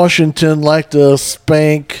George Washington liked to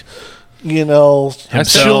spank, I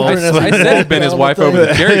children. said he'd been his wife over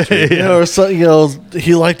the cherry tree. Or so,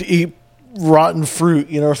 he liked to eat rotten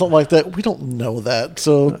fruit, or something like that. We don't know that.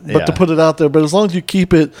 So, but to put it out there, but as long as you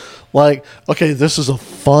keep it like, okay, this is a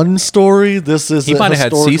fun story. This is He might have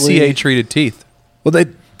had CCA treated teeth. Well, they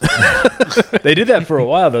they did that for a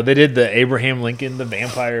while though. They did the Abraham Lincoln, the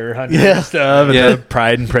vampire hunter and stuff, and the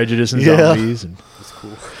Pride and Prejudice and zombies. And That's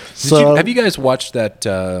cool. Have you guys watched that?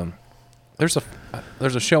 There's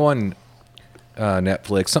a show on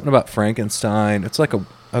Netflix, something about Frankenstein. It's like a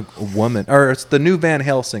woman, or it's the new Van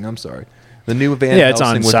Helsing. I'm sorry. The new Van Helsing. It's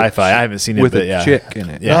on Sci-Fi. I haven't seen it, with but a chick in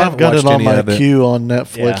it. Yeah, I've got it on my queue on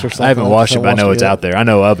Netflix or something. I haven't watched it, but I know it's out there. I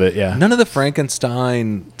know of it. Yeah. None of the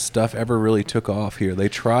Frankenstein stuff ever really took off here. They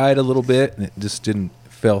tried a little bit, and it just didn't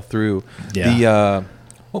fell through. Yeah.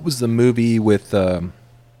 What was the movie with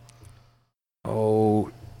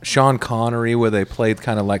Sean Connery where they played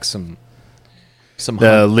kind of like some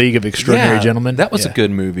The League of Extraordinary Gentlemen. That was a good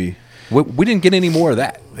movie. We didn't get any more of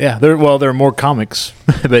that. Yeah, there are more comics,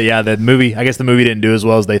 but the movie didn't do as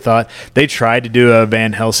well as they thought. They tried to do a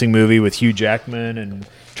Van Helsing movie with Hugh Jackman and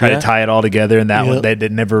try to tie it all together, and that one they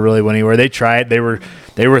never really went anywhere. They tried. They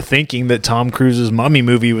were thinking that Tom Cruise's Mummy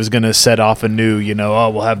movie was going to set off a new,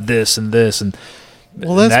 we'll have this and this, and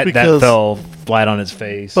that's because that fell flat on its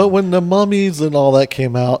face. But when the Mummies and all that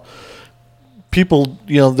came out, people,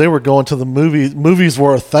 they were going to the movies. Movies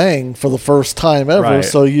were a thing for the first time ever. Right.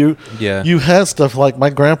 So you had stuff like my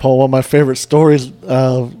grandpa. One of my favorite stories.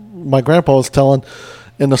 My grandpa was telling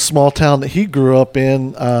in the small town that he grew up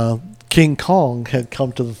in. King Kong had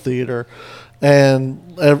come to the theater, and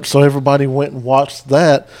so everybody went and watched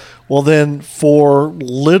that. Well, then for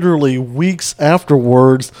literally weeks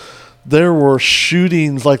afterwards, there were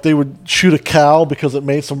shootings, like they would shoot a cow because it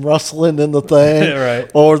made some rustling in the thing. Right.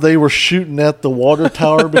 Or they were shooting at the water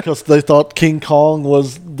tower because they thought King Kong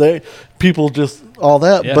was there. People just, all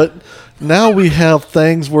that. Yeah. But now we have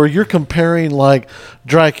things where you're comparing like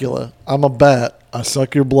Dracula. I'm a bat. I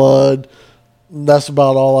suck your blood. That's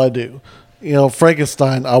about all I do.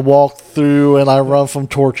 Frankenstein, I walk through and I run from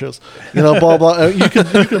torches. Blah, blah. You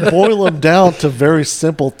can boil them down to very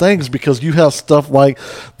simple things because you have stuff like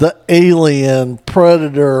the Alien,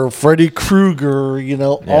 Predator, Freddy Krueger,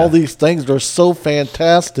 all these things that are so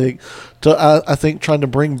fantastic to, I think, trying to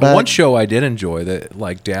bring back. One show I did enjoy that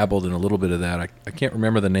like dabbled in a little bit of that. I can't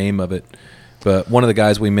remember the name of it, but one of the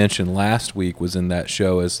guys we mentioned last week was in that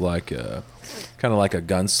show as like kind of like a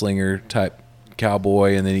gunslinger type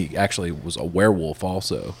cowboy, and then he actually was a werewolf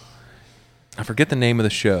also. I forget the name of the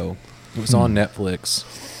show. It was on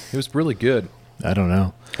Netflix. It was really good. I don't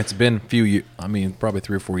know. It's been a few years. I mean, probably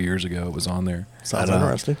 3 or 4 years ago it was on there. Sounds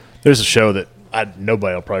interesting. There's a show that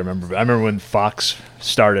nobody will probably remember. But I remember when Fox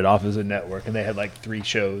started off as a network, and they had like 3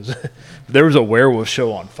 shows. There was a werewolf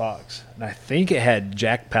show on Fox, and I think it had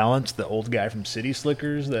Jack Palance, the old guy from City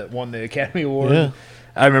Slickers that won the Academy Award. Yeah.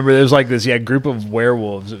 I remember there was like this group of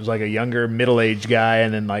werewolves. It was like a younger middle-aged guy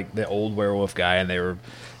and then like the old werewolf guy, and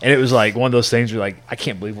it was like one of those things where like, I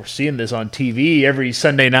can't believe we're seeing this on TV every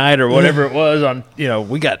Sunday night or whatever it was on,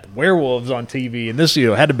 we got werewolves on TV, and this, had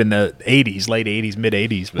to have been the 80s, late 80s, mid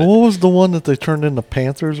 80s. Well, what was the one that they turned into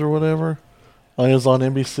Panthers or whatever? It was on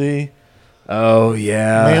NBC. Oh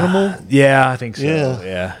yeah, Manimal? Yeah, I think so.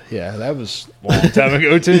 Yeah. That was a long time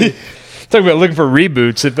ago too. Talk about looking for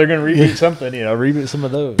reboots. If they're going to reboot something, reboot some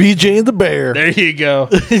of those. BJ and the Bear. There you go.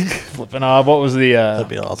 Flipping off. What was the? That'd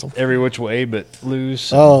be awesome. Every which way but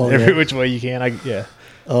loose. Oh, every which way you can.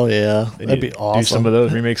 Oh yeah, that'd be awesome. Do some of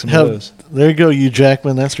those. Remake some of those. There you go, Hugh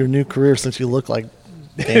Jackman. That's your new career since you look like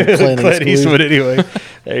Clint Eastwood. Anyway,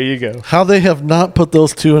 there you go. How they have not put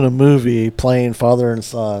those two in a movie playing father and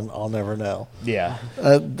son, I'll never know. Yeah,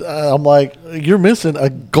 I'm like, you're missing a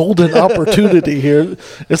golden opportunity here.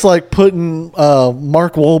 It's like putting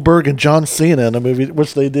Mark Wahlberg and John Cena in a movie,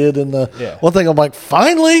 which they did in the one thing. I'm like,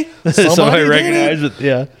 finally, somebody recognized it.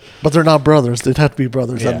 Yeah, but they're not brothers. They'd have to be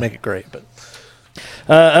brothers. Yeah. That'd make it great. But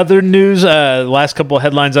other news, last couple of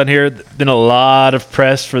headlines on here. Been a lot of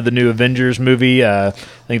press for the new Avengers movie. I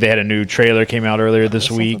think they had a new trailer came out earlier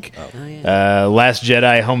this week. Last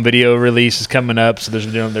Jedi home video release is coming up, so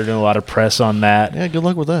they're doing a lot of press on that. Yeah, good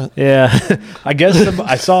luck with that. Yeah, I guess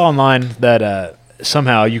I saw online that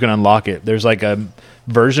somehow you can unlock it. There's like a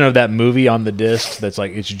version of that movie on the disc that's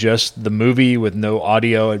like it's just the movie with no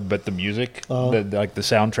audio but the music, like the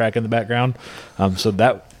soundtrack in the background. So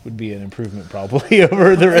that would be an improvement probably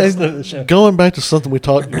over the rest of the show. Going back to something you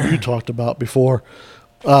talked about before,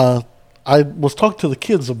 I was talking to the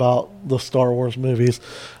kids about the Star Wars movies,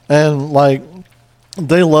 and like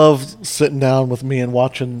they love sitting down with me and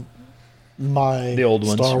watching the old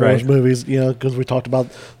ones, Star right. Wars movies, because we talked about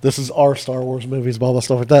this is our Star Wars movies, blah blah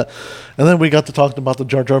stuff like that, and then we got to talking about the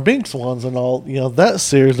Jar Jar Binks ones and all, that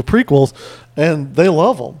series, the prequels, and they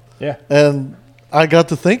love them. Yeah. And I got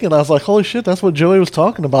to thinking, I was like, holy shit, that's what Joey was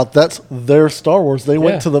talking about. That's their Star Wars. They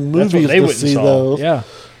went to the That's what movies they to went and see saw. those. Yeah.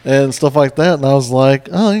 And stuff like that, and I was like,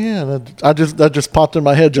 "Oh yeah!" That just popped in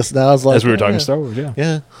my head just now. I was like, As we were oh, talking yeah. Star Wars, yeah.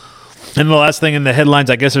 Yeah, And the last thing in the headlines,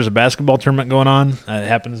 I guess there's a basketball tournament going on. It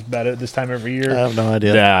happens about it this time every year. I have no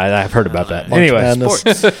idea. Yeah, I've heard about that. March Anyway, Madness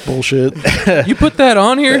bullshit. You put that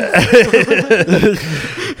on here?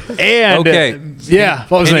 and Okay.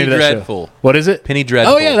 what was the Penny name of that show? Dreadful. What is it? Penny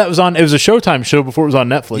Dreadful. Oh yeah, that was on. It was a Showtime show before it was on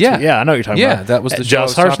Netflix. Yeah. yeah, I know what you're talking about. Yeah, that was the show I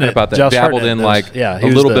was Josh talking about. That Josh dabbled Hartnett in does- like yeah, he a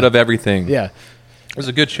was little the- bit of everything. Yeah, It was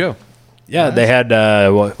a good show. yeah. They had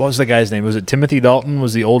what was the guy's name? Was it Timothy Dalton?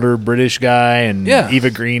 Was the older British guy, and Yeah. Eva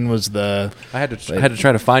Green was the. I had to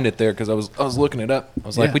try to find it there because I was looking it up. I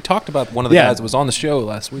was like, Yeah. we talked about one of the Yeah. guys that was on the show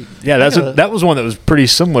last week. Yeah, that was one that was pretty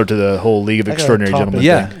similar to the whole League of I got a Extraordinary topic Gentlemen.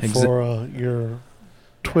 Yeah. thing. for your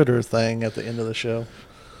Twitter thing at the end of the show.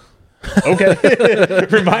 Okay.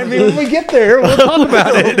 Remind me when we get there. We'll talk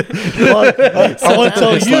about it. I want to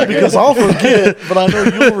tell you because I'll forget, but I know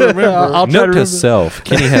you'll remember. I'll try to remember. self: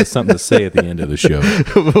 Kenny has something to say at the end of the show.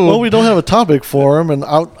 Well, we don't have a topic for him, and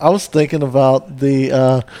I was thinking about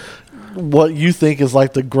the what you think is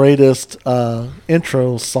like the greatest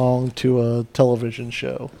intro song to a television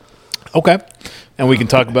show. Okay. And we can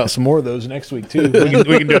talk about some more of those next week, too. We can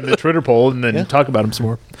do it in the Twitter poll and then talk about them some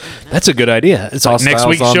more. That's a good idea. It's like next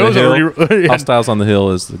week's on show's the already. Hill. Hostiles on the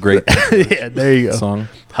Hill is the great Yeah, there you go. song.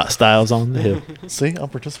 Hostiles on the Hill. See, I'm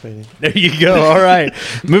participating. There you go. All right.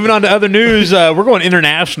 Moving on to other news. We're going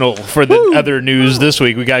international for the other news this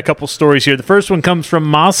week. We got a couple stories here. The first one comes from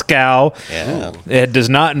Moscow. Yeah. It does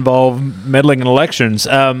not involve meddling in elections.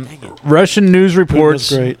 Russian news reports.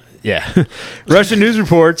 That's great. Yeah. Russian news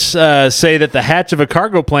reports say that the hatch of a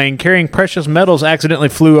cargo plane carrying precious metals accidentally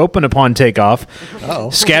flew open upon takeoff,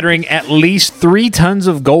 scattering at least 3 tons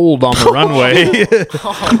of gold on the runway.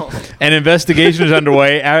 An investigation is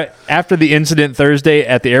underway after the incident Thursday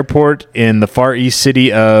at the airport in the far east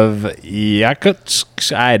city of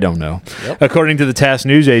Yakutsk. I don't know. According to the TASS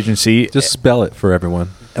news agency, Just spell it for everyone.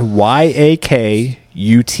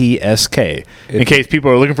 Yakutsk. In case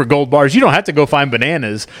people are looking for gold bars, you don't have to go find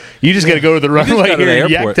bananas. You just got to go to the runway go to here the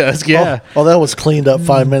in airport. Yakutsk. Yeah. Oh, that was cleaned up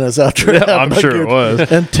 5 minutes after. it I'm happened. sure it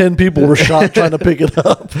was. And 10 people were shot trying to pick it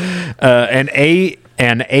up. An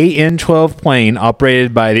AN-12 plane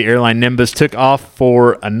operated by the airline Nimbus took off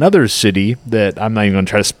for another city that I'm not even going to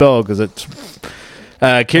try to spell because it's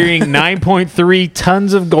carrying 9.3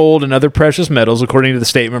 tons of gold and other precious metals, according to the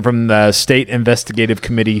statement from the State Investigative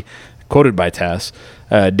Committee quoted by TASS.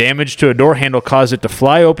 Damage to a door handle caused it to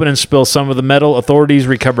fly open and spill some of the metal. Authorities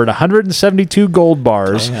recovered 172 gold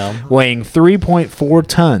bars weighing 3.4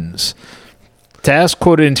 tons. TASS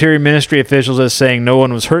quoted Interior Ministry officials as saying no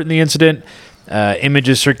one was hurt in the incident.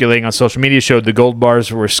 Images circulating on social media showed the gold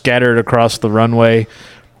bars were scattered across the runway.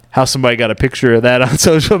 How somebody got a picture of that on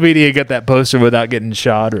social media and got that posted without getting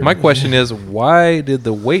shot? Or My question is, why did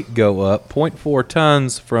the weight go up 0.4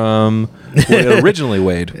 tons from what it originally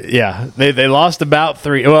weighed? yeah, they lost about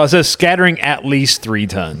 3. Well, it says scattering at least 3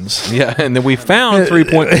 tons. Yeah, and then we found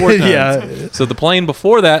 3.4 tons. Yeah. So the plane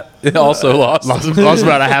before that it also lost. Lost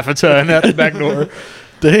about a half a ton at the back door.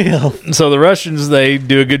 Damn. So the Russians, they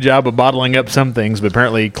do a good job of bottling up some things, but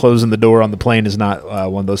apparently closing the door on the plane is not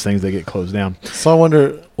one of those things that get closed down. So I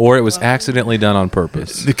wonder, Or it was accidentally done on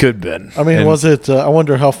purpose. It could have been I mean, And- was it, I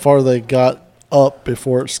wonder how far they got up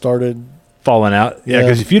before it started. falling out. Yeah, Yeah.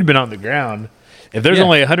 because if you'd been on the ground, if there's Yeah.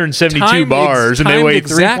 only 172 Timed bars and they timed weigh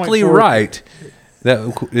exactly 3.4 right,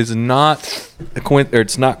 that is not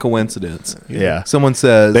it's not coincidence. Yeah. Someone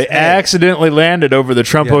says They accidentally landed over the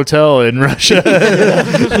Trump Hotel in Russia.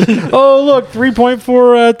 Oh, look,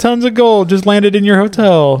 3.4 tons of gold just landed in your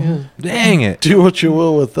hotel. dang it. Do what you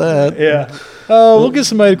will with that. Yeah. Oh, we'll get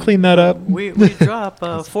somebody to clean that up. We drop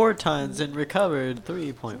 4 tons and recovered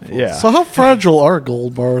 3.4. Yeah. So how fragile are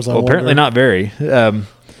gold bars? I Well, apparently wonder? not very.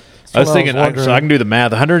 I was what I thinking, was wondering. so I can do the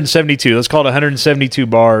math. 172. Let's call it 172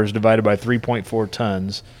 bars divided by 3.4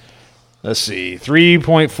 tons. Let's see.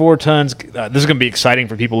 3.4 tons. This is going to be exciting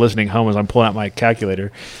for people listening home as I'm pulling out my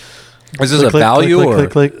calculator. Is this a Click, click, value click, or? click,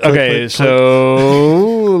 click, click, Okay, click,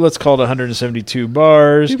 so let's call it 172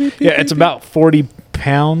 bars. Yeah, it's about 40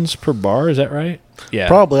 pounds per bar. Is that right? Yeah,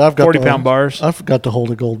 Probably. I've got 40-pound bars. I forgot to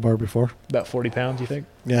hold a gold bar before. About 40 pounds, you think?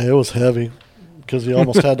 Yeah, it was heavy because you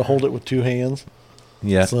almost had to hold it with two hands.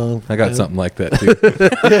 Yeah, So, I got yeah. something like that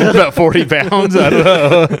too. About 40 pounds. I don't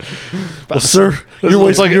know. Well, sir, you're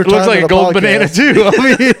looks wasting like your it looks time like on a gold banana podcast. too.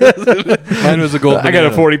 I mean, Mine was a gold. I got a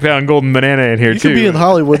banana. 40-pound golden banana in here You too. could be in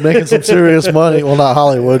Hollywood making some serious money. Well, not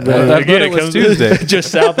Hollywood, but I thought it was comes- Tuesday. just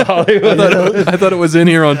south of Hollywood. I thought it was in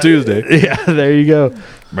here on Tuesday. Yeah, there you go.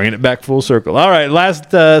 Bringing it back full circle. All right, last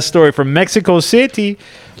story from Mexico City.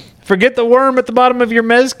 Forget the worm at the bottom of your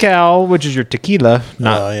mezcal, which is your tequila,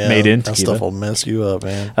 not made in that tequila. stuff will mess you up,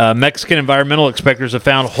 man. Mexican environmental inspectors have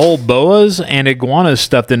found whole boas and iguanas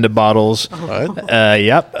stuffed into bottles. What?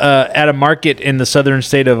 At a market in the southern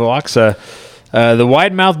state of Oaxaca. The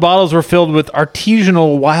wide-mouthed bottles were filled with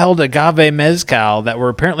artisanal wild agave mezcal that were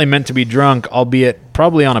apparently meant to be drunk, albeit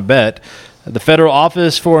probably on a bet. The Federal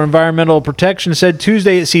Office for Environmental Protection said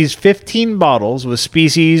Tuesday it seized 15 bottles with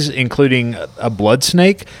species including a blood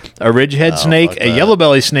snake, a ridgehead snake, fuck a that. yellow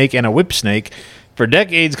belly snake, and a whip snake. For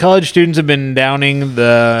decades, college students have been downing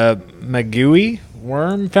the magui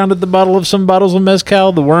worm found at the bottle of some bottles of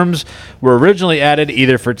mezcal. The worms were originally added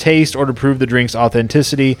either for taste or to prove the drink's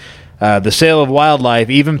authenticity. The sale of wildlife,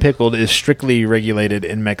 even pickled, is strictly regulated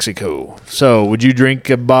in Mexico. So, would you drink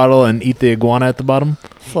a bottle and eat the iguana at the bottom?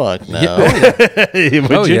 Fuck no.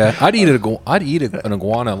 Would Oh you? yeah, I'd eat an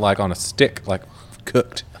iguana like on a stick, like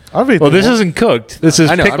cooked. I've eaten Well, this isn't cooked. This is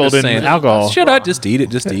I know. I'm pickled just in saying. alcohol. Should I just eat it?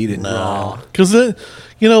 Just eat it. no, because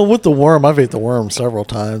with the worm, I've ate the worm several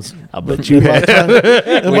times. I'll bet you have.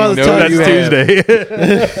 And by the know time you That's have.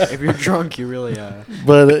 Tuesday. If you're drunk, you really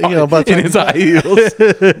But by the In time, his high heels.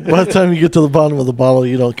 by the time you get to the bottom of the bottle,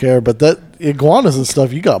 you don't care. But that iguanas and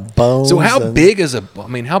stuff, you got bones. So how and- big is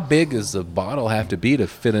how big does the bottle have to be to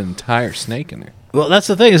fit an entire snake in there? Well, that's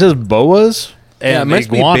the thing. It says boas and Yeah, it must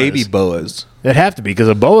iguanas. be baby boas, It'd have to be because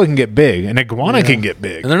a boa can get big, an iguana can get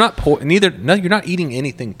big. and they're not you're not eating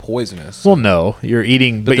anything poisonous. Well, no, you're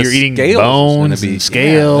eating, but the you're eating scales is gonna bones be- and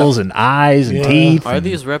scales and eyes and Yeah. teeth. are and-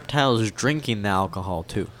 these reptiles drinking the alcohol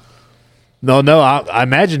too? No, I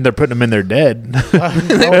imagine they're putting them in there dead. they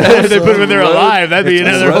they put them in there alive. That'd be It's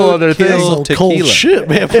another whole other roadkill. thing. Some cold Tequila. shit,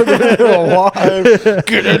 man. Put them in there alive.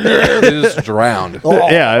 Get in there. They just drowned.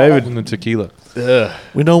 Yeah, they would. In the tequila.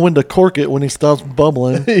 We know when to cork it when he stops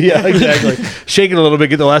bubbling. Yeah, exactly. Shake it a little bit,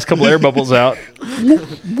 get the last couple air bubbles out.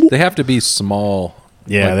 They have to be small.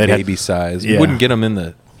 Yeah, like they'd have- baby size. yeah. You wouldn't get them in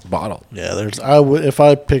the bottle. Yeah, I would if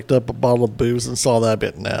I picked up a bottle of booze and saw that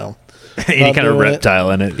bit now. Any Not kind of doing it.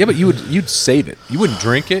 reptile in it. Yeah, but you'd save it. You wouldn't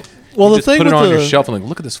drink it. Well, You the just thing put it with on your the- shelf and like,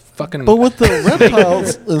 look at this fucking. But with the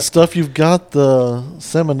reptiles and stuff, you've got the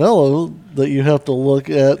salmonella that you have to look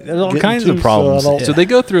at. There's all getting kinds to, of problems. So I don't- So they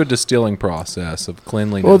go through a distilling process of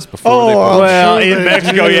cleanliness Well, before they. oh, put I'm Well, sure in they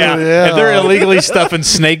Mexico, do, yeah. yeah. If they're illegally stuffing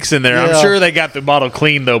snakes in there, I'm Yeah. sure they got the bottle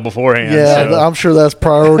clean though beforehand. yeah, so. I'm sure that's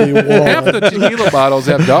priority Half one. the tequila bottles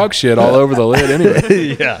have dog shit all over the lid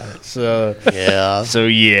anyway. yeah. So Yeah,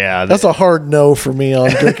 yeah. that's a hard no for me on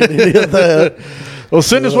drinking any of that. Well,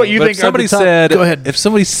 send us what you But think. if somebody are the top- said, go ahead. If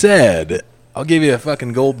somebody said, I'll give you a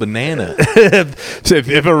fucking gold banana. So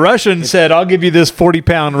if a Russian said, "I'll give you this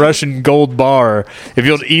 40-pound Russian gold bar if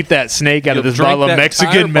you'll eat that snake out of You'll this drink bottle of that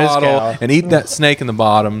Mexican entire bottle mezcal," and eat that snake in the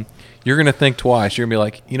bottom, you're gonna think twice. You're gonna be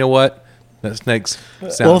like, you know what? That snake's.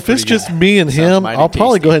 Well, if it's just me and him, mighty I'll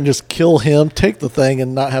probably tasty. go ahead and just kill him, take the thing,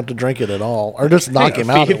 and not have to drink it at all, or just knock him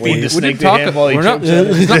out. feed At the least. snake to him talking, while he we're not, chokes on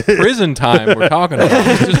it. it's not prison time we're talking about.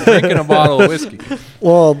 It's just drinking a bottle of whiskey.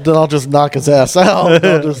 Well, then I'll just knock his ass out.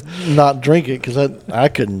 I'll just not drink it because I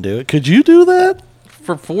couldn't do it. Could you do that?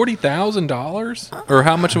 For $40,000? Or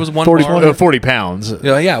how much was one 40, bar? 40 pounds.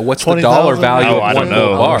 Yeah, what's the 20,000? dollar value Oh, of I one don't know.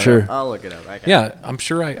 gold bar? I'm sure. I'll look it up. I can. Yeah, I'm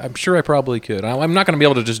sure I probably could. I'm not going to be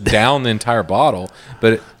able to just down the entire bottle,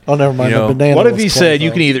 but Oh, never mind. You know, the banana. What if was he said, "You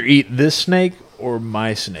can 20,000. either eat this snake or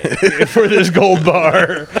my snake for this gold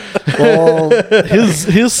bar"? Well,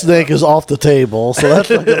 his snake is off the table, so that's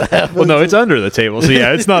not gonna happen. Well, no, it's under the table, so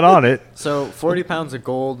yeah, it's not on it. So 40 pounds of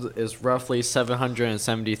gold is roughly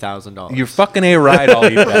 $770,000. you're fucking A right, I'll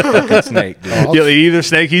eat that fucking snake, dude. You'll eat either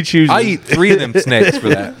snake he chooses. I eat 3 of them snakes for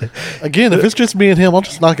that. Again, if it's just me and him, I'll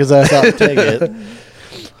just knock his ass out and take it.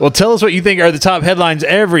 Well, tell us what you think are the top headlines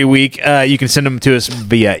every week. You can send them to us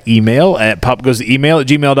via email at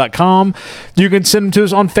popgoestheemail@gmail.com. You can send them to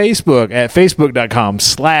us on Facebook at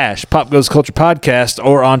facebook.com/popgoesculturepodcast,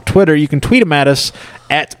 or on Twitter. You can tweet them at us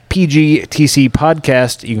at PGTC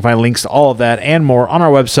Podcast. You can find links to all of that and more on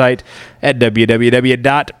our website at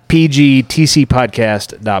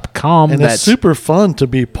www.pgtcpodcast.com. And it's super fun to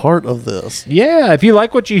be part of this. Yeah, if you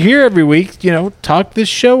like what you hear every week, talk this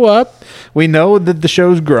show up. We know that the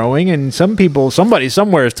show's growing, and somebody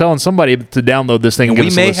somewhere is telling somebody to download this thing. And we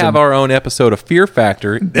may have our own episode of Fear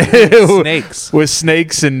Factor snakes. With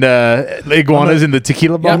snakes and iguanas in the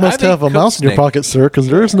tequila You bottle. must have a cooked mouse in your snake. pocket, sir, because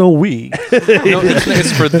there's no we.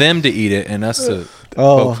 It's for them to eat it and us to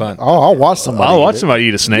poke fun. I'll watch somebody. I'll eat watch it. somebody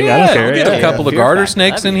eat a snake. Yeah, I don't care. we'll get Yeah, a couple of Fear garter Factor,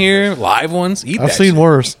 snakes in that'd be here, live ones. Eat I've that seen shit.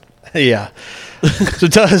 worse. Yeah.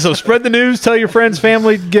 So spread the news, tell your friends,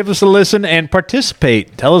 family, give us a listen, and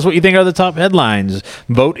participate. Tell us what you think are the top headlines.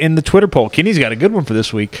 Vote in the Twitter poll. Kenny's got a good one for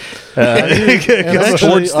this week. And actually,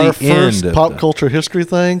 towards our the first end of pop the- culture history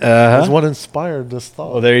thing Uh-huh. is what inspired this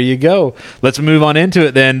thought. Well, there you go. Let's move on into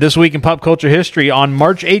it then. This week in pop culture history on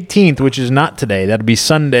March 18th, which is not today. That'd be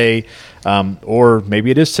Sunday, or maybe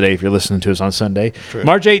it is today if you're listening to us on Sunday.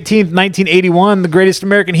 March 18th, 1981, The Greatest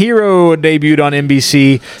American Hero debuted on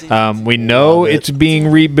NBC. We know it's being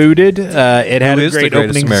rebooted. It had Who a is the great greatest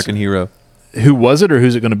opening. American hero? Who was it, or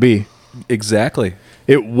who's it going to be? Exactly.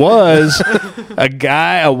 It was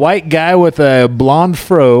a white guy with a blonde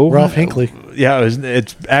fro. Ralph Hinckley. Yeah,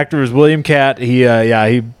 its actor was William Catt. He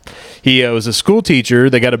was a school teacher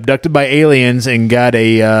that got abducted by aliens and got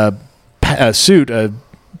a suit,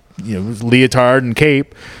 leotard and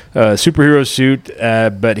cape, superhero suit,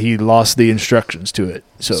 but he lost the instructions to it.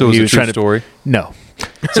 So he it was a was true trying to story? No.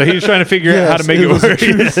 So he was trying to figure out how to Yes, make it was a work.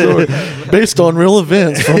 true story based on real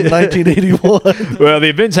events from 1981. Well, the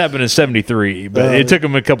events happened in '73, but it took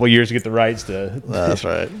him a couple of years to get the rights to. That's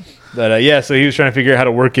right. But so he was trying to figure out how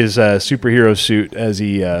to work his superhero suit as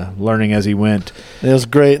he learning as he went. It was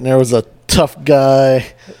great, and there was a tough guy,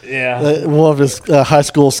 Yeah. one of his high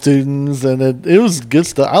school students, and it was good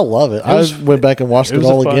stuff. I love it. was- I went back and watched it it, was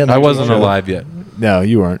a all fun- again. I wasn't Sure. alive yet. No,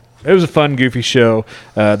 you weren't. It was a fun, goofy show.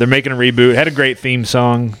 They're making a reboot. Had a great theme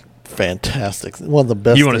song. Fantastic. One of the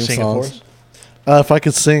best. You want to theme sing songs. it for us? If I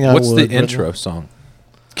could sing, I What's would. the but intro song?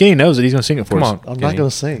 Kenny knows it. He's going to sing it for Come us. on. I'm Kenny. not going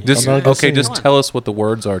to sing. Just I'm not gonna okay. sing Just it. tell us what the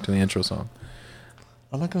words are to the intro song.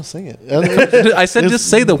 I'm not going to sing it. I said just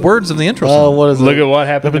say the words of the intro Oh, song. what is Look it? at what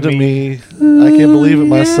happened to me. I can't believe it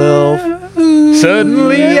myself.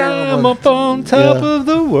 Suddenly I'm up on top Yeah. of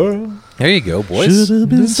the world. There you go, boys. Should have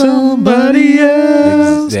been somebody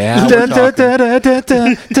else. Yeah, Da, we're da, talking. da, da, da,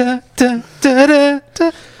 da, da, da, da,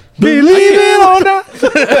 da. Believe it or not.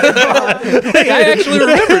 Hey, I actually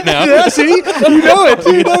remember it now. Yeah, see? You know it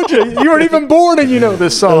too, don't you? You weren't even born and you know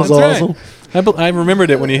this That song. was That's right. awesome. I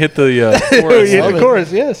remembered it when you hit the Oh, chorus. yeah, Love of it.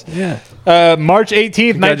 course, yes. Yeah. March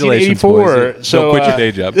 18th, Congratulations, 1984. boys. Don't quit your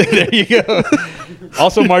day job. There you go.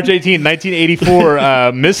 Also, March 18th,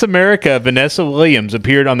 1984, Miss America Vanessa Williams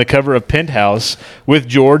appeared on the cover of Penthouse with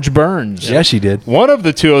George Burns. Yeah, she did. One of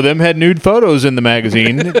the two of them had nude photos in the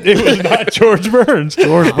magazine. It was not George Burns.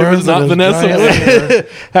 George Burns not and his Vanessa giant hair.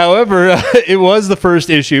 However, it was the first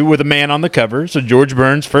issue with a man on the cover. So George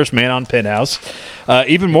Burns, first man on Penthouse.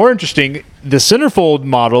 Even more interesting, the centerfold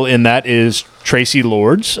model in that is Tracy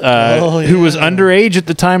Lords, who was underage at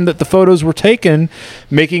the time that the photos were taken,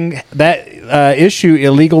 making that issue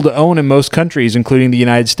illegal to own in most countries, including the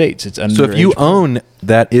United States. It's underage. So if you own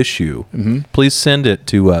that issue, please send it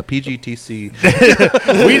to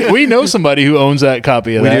PGTC. we know somebody who owns that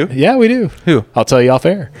copy of We that. do? Yeah, we do. Who? I'll tell you off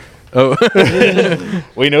air. Oh,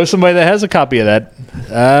 We know somebody that has a copy of that.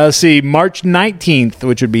 Let's see, March 19th,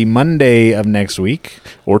 which would be Monday of next week,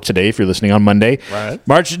 or today if you're listening on Monday. Right.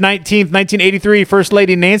 March 19th, 1983, First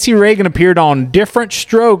Lady Nancy Reagan appeared on Different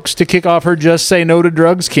Strokes to kick off her Just Say No to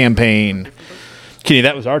Drugs campaign. Kenny,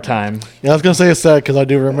 that was our time. Yeah, I was going to say it's sad because I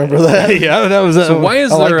do remember that. Yeah, that was. so why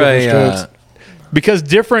is I like there Different a? Strokes. Because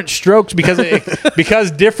Different Strokes,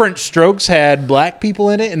 because Different Strokes had black people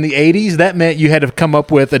in it in the 80s, that meant you had to come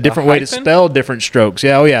up with a different way to hyphen? spell Different Strokes.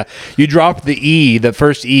 Yeah, oh yeah. You dropped the E, the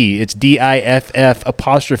first E. It's DIFF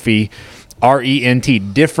apostrophe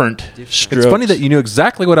RENT. Different Strokes. It's funny that you knew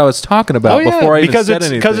exactly what I was talking about Oh yeah, before I even because said it's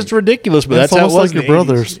anything. because it's ridiculous, but It's that's how it almost was. like in your the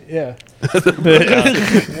brothers. 80s. Yeah.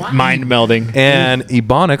 Mind melding. and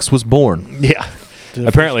Ebonics was born. Yeah.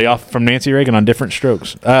 Apparently off from Nancy Reagan on Different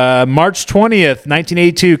Strokes. March 20th,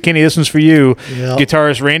 1982. Kenny, this one's for you. Yep.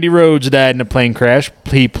 Guitarist Randy Rhoads died in a plane crash.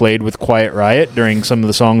 He played with Quiet Riot during some of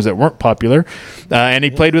the songs that weren't popular. And he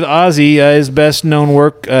played with Ozzy. His best known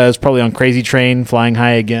work is probably on Crazy Train, Flying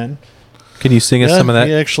High Again. Can you sing us some of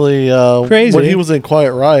He that? actually, Crazy. when he was in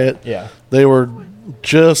Quiet Riot, Yeah. they were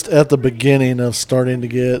just at the beginning of starting to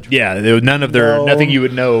get. Yeah, there was nothing you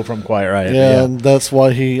would know from Quiet Riot. Yeah, and that's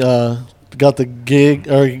why he got the gig,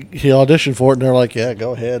 or he auditioned for it, and they're like, "Yeah,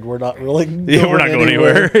 go ahead. We're not really We're not going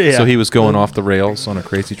anywhere. Yeah. So he was going off the rails on a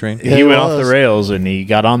crazy train. Yeah, he he went off the was. rails and he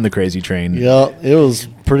got on the crazy train. Yeah, it was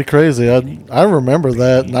pretty crazy. I remember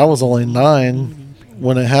that, and I was only 9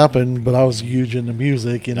 when it happened, but I was huge into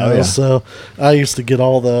music, you know. Oh, yeah. So I used to get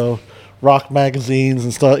all the rock magazines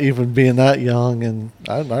and stuff, even being that young. And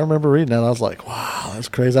I remember reading that. And I was like, wow, that's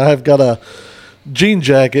crazy. I have got a jean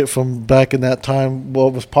jacket from back in that time.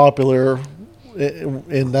 What was popular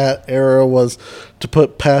in that era was to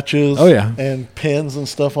put patches Oh, yeah. and pins and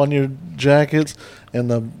stuff on your jackets. And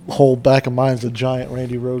the whole back of mine is a giant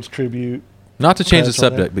Randy Rhoads tribute. Not to change the Patch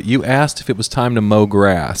on subject, but you asked if it was time to mow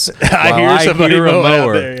grass. I While hear somebody hear a mowing out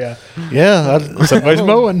mower. there. Yeah. Yeah, Somebody's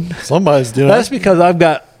mowing. somebody's doing That's it. because I've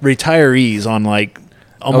got retirees on like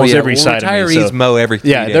almost every well, side retirees of me. So, mow every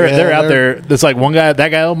 3 yeah, days. they're out they're- there. It's like one guy, that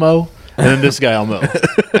guy will mow, and then this guy will mow, and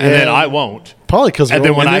then I won't. Probably because And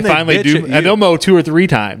then when I they finally bitch do, at you. and they'll mow 2 or 3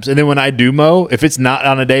 times. And then when I do mow, if it's not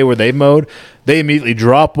on a day where they mowed, they immediately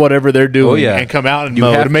drop whatever they're doing Oh, yeah. and come out and You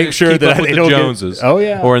mow have to make sure keep that up with they the don't Joneses. get. Oh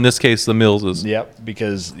yeah. Or in this case, the Millses. Yep,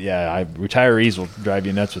 because retirees will drive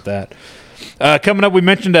you nuts with that. Coming up, we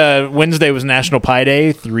mentioned Wednesday was National Pie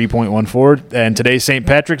Day, 3.14, and today's St.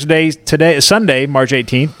 Patrick's Day. Today, Sunday, March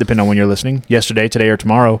 18th, depending on when you're listening. Yesterday, today, or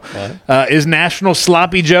tomorrow, is National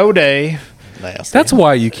Sloppy Joe Day. nasty. That's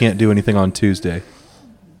why you can't do anything on Tuesday.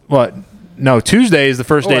 What? No, Tuesday is the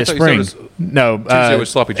first Oh, day I of thought you said spring. it No, Tuesday was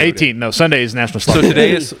Sloppy Joe Day. 18th. No, Sunday is National So Sloppy.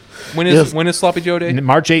 today is when is Yes. when is Sloppy Joe Day?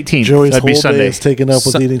 March 18th. Joey's That'd whole be day Sunday. is taken up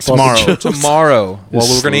with eating tomorrow. sausage Joes. Tomorrow. Well,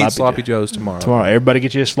 we're going to eat Sloppy Sloppy Joe. Joes tomorrow. Tomorrow, everybody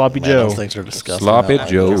get you a Sloppy Man, Joe. those things are disgusting. Sloppy I-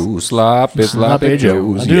 Joe, sloppy Sloppy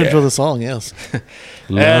Joes. I do yeah. enjoy the song, yes.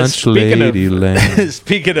 Lunch Speaking of- lady land.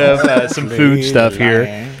 Speaking of some food stuff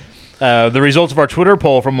here, the results of our Twitter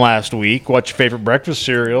poll from last week. What's your favorite breakfast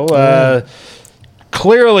cereal?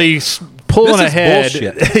 Clearly pulling This is ahead.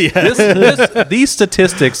 bullshit. Yeah. These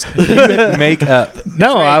statistics you make up.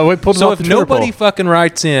 No, I pulled it So off if the Twitter nobody poll. fucking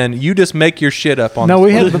writes in, you just make your shit up on. No,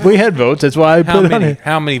 the we had votes. That's why I How put it on many? here.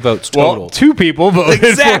 How many votes total? Well, 2 people voted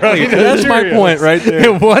Exactly. for That's my point right there.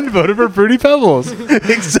 And 1 voted for Fruity Pebbles.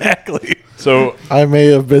 exactly. So I may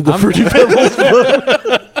have been the Fruity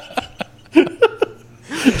Pebbles.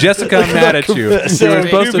 Jessica, I'm mad at you. You were So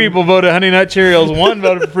supposed 2 to- people voted Honey Nut Cheerios. 1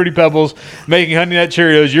 voted for Fruity Pebbles, making Honey Nut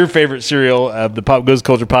Cheerios your favorite cereal of the Pop Goes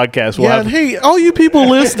Culture podcast. We'll Yeah, have and hey, all you people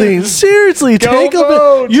listening, seriously, Go take a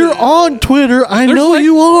vote. bit. You're on Twitter. I There's know like-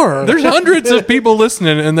 you are. There's hundreds of people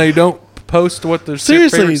listening, and they don't post what their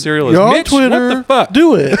Seriously, favorite cereal is. you're on Mitch, Twitter. What the fuck?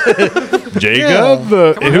 Do it. Jacob,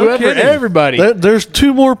 no whoever, kidding. everybody. There's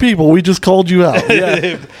 2 more people. We just called you out.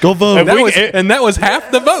 Yeah. Go vote. And we- That was half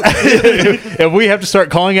the vote. If we have to start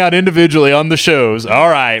calling out individually on the shows, all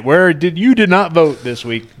right, where did you did not vote this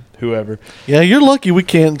week? Whoever. Yeah, you're lucky we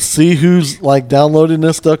can't see who's like downloading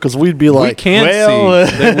this stuff because we'd be we like, can well,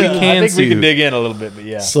 see. That we I can think see. we can dig in a little bit, but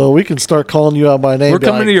yeah. so we can start calling you out by name. We're be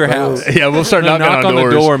coming like, to your "Vote." house. Yeah, we'll start We'll knocking knock on on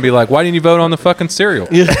doors. the door and be like, "Why didn't you vote on the fucking cereal?"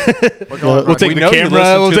 We'll take We the know you camera,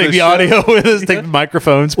 listen we'll to take the the show. audio with us, take the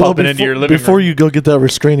microphones, popping into your living before room. you go get that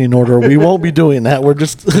restraining order, we won't be doing that. We're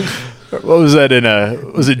just What was that in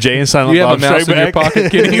was it Jay and Silent You have Bob a mouse Strike in your Back?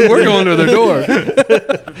 pocket, Kenny. We're going to the door.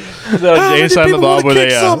 That was Jay many and Silent people Bob wanna where they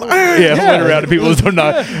kick some ass? went around to people's door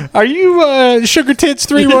knock. Are you Sugar Tits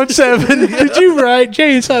 317? Did you write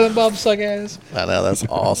Jay and Silent Bob suck ass? I know that's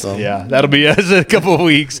awesome. Yeah, that'll be us in a couple of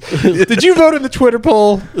weeks. Did you vote in the Twitter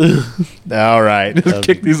poll? All right.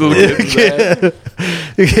 Kick these little kids.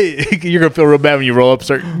 You're gonna feel real bad when you roll up,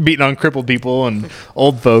 start beating on crippled people and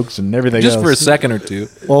old folks and everything Just else. for a second or two.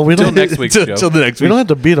 Well, we Till don't next week's till, show. till the next we week. don't have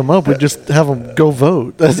to beat them up. We just have them go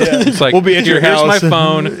vote. That's It's like, We'll be at your here's my house.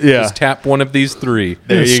 phone. Yeah. Just tap one of these 3.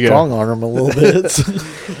 There you go. strong arm them a little bit.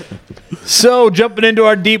 So jumping into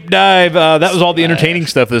our deep dive, that was all the entertaining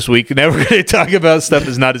stuff this week. Now we're going to talk about stuff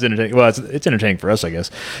that's not as entertaining. Well, it's entertaining for us, I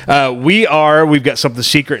guess. We've got something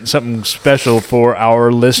secret and something special for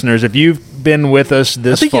our listeners. If you've been with us I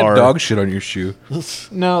this think you far, have dog shit on your shoe.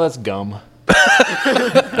 no, that's gum.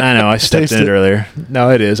 I know. I stepped Taste in it it. earlier.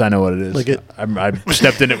 No, it is. I know what it is. Lick it. I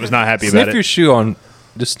stepped in it. Was not happy Sniff about your it. shoe on.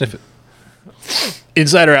 Just sniff it.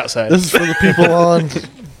 Inside or outside? This is for the people on.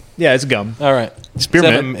 Yeah, it's gum. All right.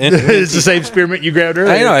 Spearmint. 7 It's the same spearmint you grabbed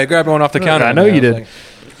earlier. I know. I grabbed one off the counter. I know and you was did.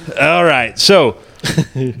 like, All right. So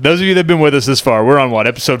Those of you that have been with us this far, we're on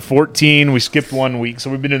episode 14. We skipped 1 week, so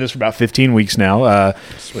we've been doing this for about 15 weeks now.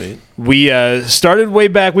 Sweet. We started way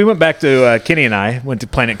back. We went back to Kenny and I went to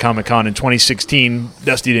Planet Comic Con in 2016.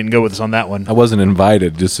 Dusty didn't go with us on that one. I wasn't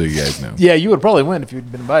invited, just so you guys know. Yeah, you would probably win if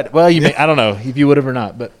you'd been invited. Well, I don't know if you would have or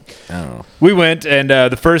not, but I don't know. we went, and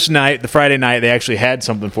the first night, the Friday night, they actually had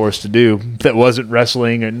something for us to do that wasn't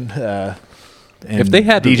wrestling and If they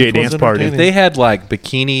had DJ dance party. If they had like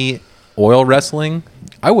bikini oil wrestling,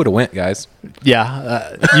 I would have went, guys.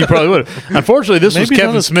 Yeah, you probably would have. Unfortunately, this was Maybe not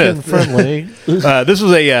Kevin as Smith. kid-friendly. This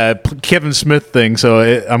was a Kevin Smith thing, so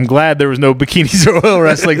I'm glad there was no bikinis or oil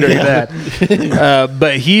wrestling during that.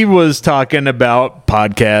 But he was talking about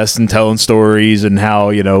podcasts and telling stories and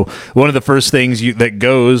how, one of the first things that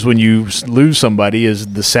goes when you lose somebody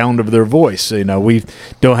is the sound of their voice. We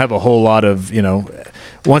don't have a whole lot of,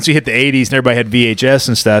 once you hit the 80s and everybody had VHS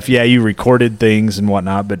and stuff, yeah, you recorded things and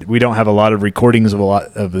whatnot, but we don't have a lot of recordings of a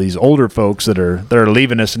lot of these older folks that are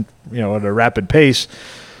leaving us, at a rapid pace.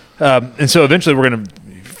 And so eventually we're going to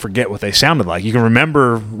forget what they sounded like. You can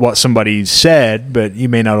remember what somebody said, but you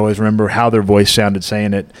may not always remember how their voice sounded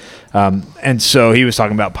saying it. And so he was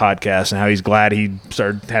talking about podcasts and how he's glad he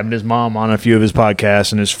started having his mom on a few of his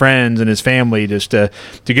podcasts and his friends and his family just to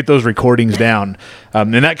get those recordings down.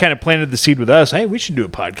 And that kind of planted the seed with us. Hey, we should do a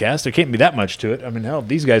podcast. There can't be that much to it. I mean, hell, if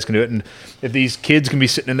these guys can do it, and if these kids can be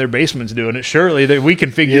sitting in their basements doing it, surely we can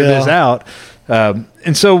figure this out.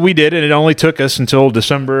 And so we did, and it only took us until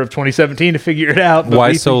December of 2017 to figure it out. But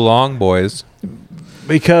Why so long, boys?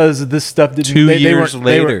 Because this stuff didn't... 2 years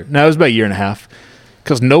later. No, it was about a year and a half.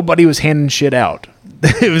 Because nobody was handing shit out.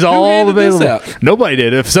 It was all handed this available. out? Nobody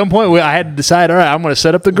did. At some point, I had to decide, all right, I'm going to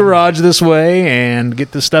set up the garage this way and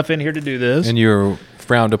get the stuff in here to do this. And you were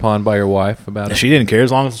frowned upon by your wife about it? She didn't care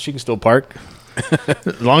as long as she can still park.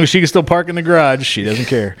 As long as she can still park in the garage, she doesn't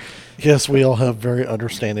care. Yes, we all have very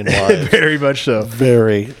understanding wives. Very much so.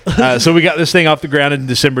 Very. So we got this thing off the ground in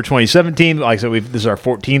December 2017. Like I said, this is our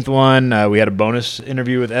 14th one. We had a bonus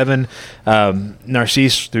interview with Evan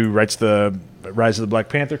Narcisse, who writes the Rise of the Black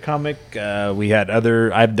Panther comic.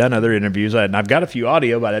 I've done other interviews, and I've got a few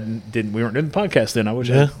audio, but we weren't doing the podcast then. I wish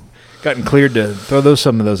I'd gotten cleared to throw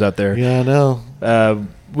some of those out there. Yeah, I know.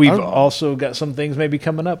 We've also got some things maybe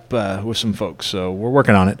coming up with some folks, so we're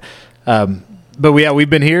working on it. But we've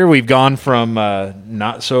been here. We've gone from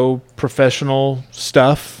not so professional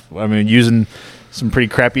stuff. I mean, using some pretty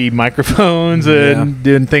crappy microphones and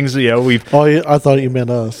doing things. We've. Oh, yeah, I thought you meant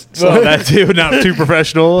us. So that too, not too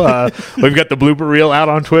professional. We've got the blooper reel out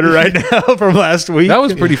on Twitter right now from last week. That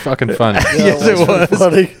was pretty fucking funny. Yes, it was.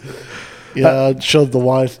 Funny. Yeah, I showed the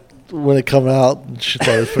wife when it come out. She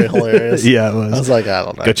thought it was pretty hilarious. Yeah, it was. I was like, I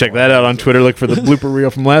don't know. Go check that out on Twitter. Look for the blooper reel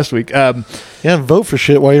from last week. Yeah, vote for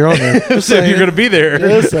shit while you're on there. Just So if saying. you're going to be there,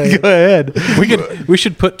 Just saying. go ahead. We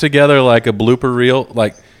should put together like a blooper reel.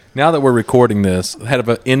 Like now that we're recording this, have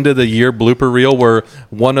an end of the year blooper reel where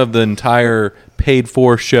one of the entire paid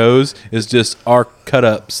for shows is just our cut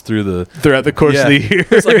ups Throughout the course of the year.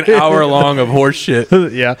 It's like an hour long of horse shit.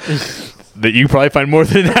 Yeah. That you probably find more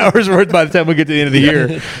than an hour's worth by the time we get to the end of the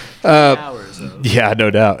year. Hours, though. Yeah, no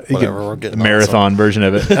doubt. You Whatever, get we're getting the marathon version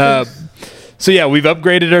of it. So yeah, we've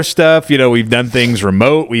upgraded our stuff. We've done things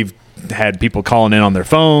remote. We've had people calling in on their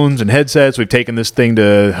phones and headsets. We've taken this thing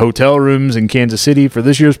to hotel rooms in Kansas City for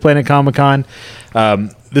this year's Planet Comic Con.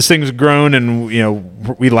 This thing's grown, and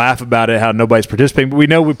we laugh about it how nobody's participating, but we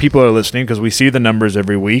know what people are listening because we see the numbers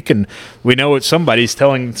every week, and we know what somebody's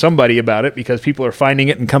telling somebody about it because people are finding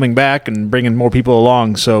it and coming back and bringing more people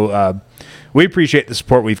along. So we appreciate the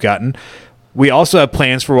support we've gotten. We also have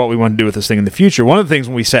plans for what we want to do with this thing in the future. One of the things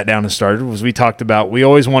when we sat down and started was we talked about we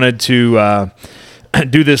always wanted to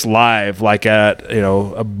do this live, like at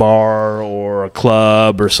a bar or a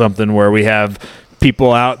club or something where we have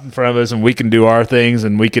people out in front of us and we can do our things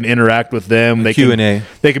and we can interact with them. They Q&A.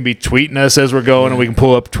 They can be tweeting us as we're going, and we can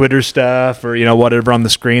pull up Twitter stuff or whatever on the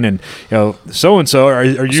screen. And so and so, are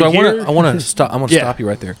you So here? I want to stop. I want to stop you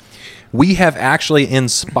right there. We have actually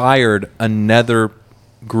inspired another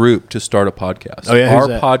group to start a podcast. Oh, yeah? Our Who's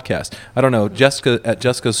that? podcast. I don't know.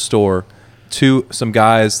 Jessica's store. Some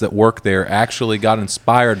guys that work there actually got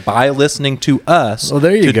inspired by listening to us Oh,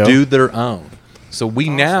 there you to go. do their own. So we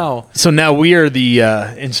now So now we are the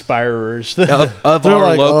inspirers of They're our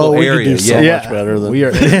like, local we can area. do so yeah. much better than we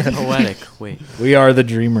are. Poetic. Wait. We are the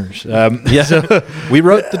dreamers. Yeah. We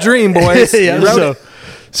wrote the dream, boys. Yeah, We wrote it.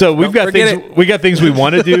 so we've Don't got forget things. We got things we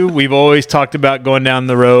want to do. We've always talked about going down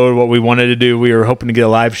the road. What we wanted to do. We were hoping to get a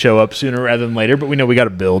live show up sooner rather than later, but we know we got to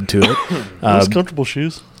build to it. those comfortable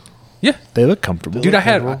shoes. Yeah. They look comfortable. Dude, I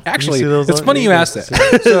had comfortable. actually. You see those It's on- funny you you asked can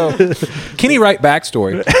that. So, Kenny Wright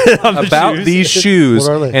backstory about shoes. these shoes,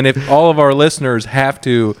 What are they? and if all of our listeners have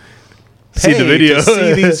to See the pay video. to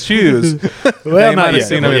see these shoes, Well, they not might have yet.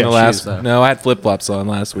 seen Well, them in yeah, the last. shoes, though. No, I had flip flops on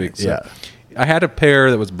last week. So. Yeah. I had a pair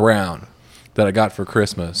that was brown that I got for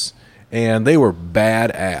Christmas, and they were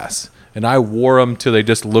badass. And I wore them till they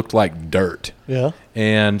just looked like dirt. Yeah.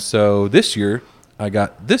 And so this year, I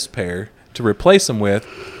got this pair to replace them with.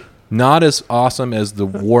 Not as awesome as the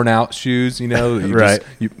worn out shoes, you know. That you Right.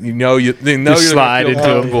 Just, you know you're slide gonna feel into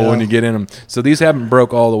 'em. comfortable when Yeah. you get in them. So these haven't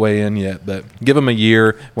broke all the way in yet, but give them a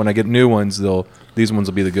year. When I get new ones, these ones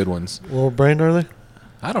will be the good ones. Little brain, are they?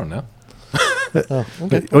 I don't know. Oh,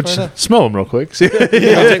 okay. Well, just smell them real quick. See- I'll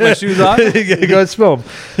take my shoes off. Go ahead and smell them.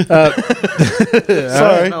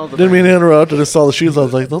 Sorry, Smell the didn't mean to interrupt. I just saw the shoes. I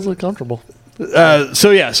was like, those look comfortable.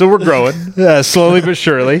 So we're growing slowly but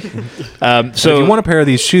surely. So if So you want a pair of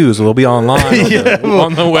these shoes, they'll be online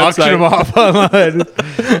on the auction them website. off online.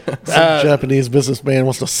 Some Japanese businessman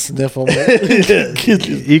wants to sniff them.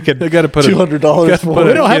 You can. They got to put a $200 for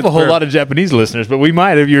We it. don't have kid's a whole pair. lot of Japanese listeners, but we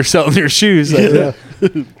might if you're selling your shoes. Yeah.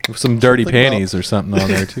 some dirty Something panties or something on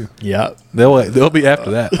there too. Yeah. They'll be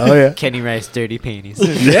after that. Oh yeah. Kenny Rice dirty panties.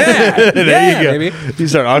 Yeah, There you go. baby. You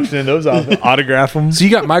start auctioning those off, autograph them. So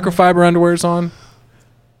you got microfiber underwears on?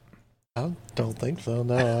 I don't think so.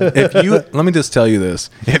 No. If you let me just tell you this: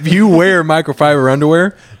 if you wear microfiber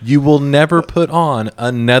underwear, you will never put on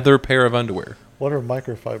another pair of underwear. What are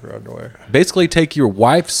microfiber underwear? Basically, take your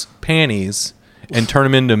wife's panties and turn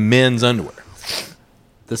them into men's underwear.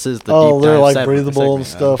 This is the Oh, deep they're dive like segment- breathable and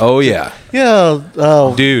segment. stuff. Oh yeah, Yeah.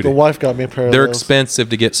 Oh, Dude, the wife got me a pair of they're those. expensive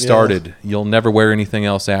to get started. You'll never wear anything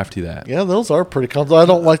else after that. Yeah, those are pretty comfortable. I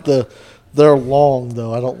don't like they're long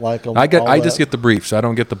though. I don't like them. I just get the briefs. I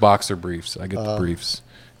don't get the boxer briefs. I get the briefs.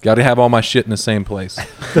 Got to have all my shit in the same place.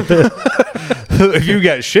 If you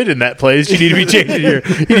got shit in that place, you need to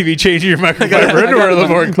be changing your microfiber underwear a little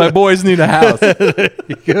more. My boys need a house.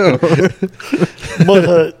 mud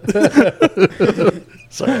hut.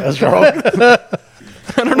 Sorry, that's wrong.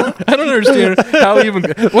 I don't understand how even.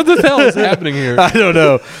 What the hell is happening here? I don't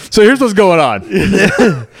know. So here's what's going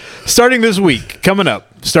on. Starting this week, coming up,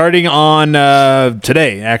 starting on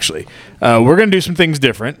today, actually, we're going to do some things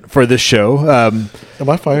different for this show. Am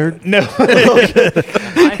I fired? No, I'm fired.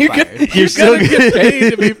 you're still Get paid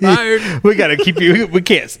to be fired. We got to keep you. We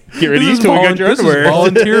can't get rid of you This is until we got your this is underwear.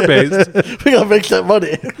 volunteer based. We gotta make that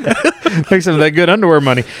money. Make some of that good underwear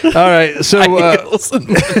money. All right, so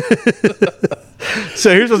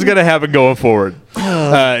so here's what's going to happen going forward.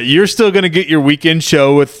 You're still going to get your weekend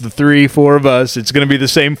show with the 3-4 of us. It's going to be the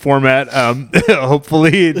same format.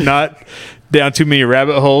 Hopefully not down too many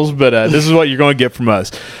rabbit holes, but this is what you're going to get from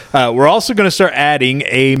us. We're also going to start adding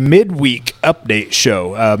a midweek update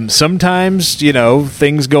show. Sometimes,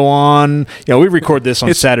 things go on. We record this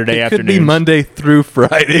on Saturday It afternoon. could be Monday through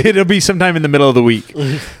Friday. It'll be sometime in the middle of the week.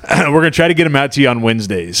 We're going to try to get them out to you on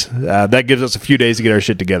Wednesdays. That gives us a few days to get our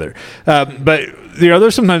shit together. But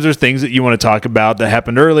there's sometimes there's things that you want to talk about that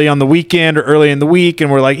happened early on the weekend or early in the week,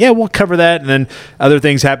 and we're like, yeah, we'll cover that. And then other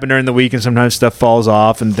things happen during the week, and sometimes stuff falls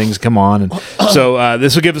off and things come on. And so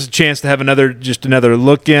this will give us a chance to have another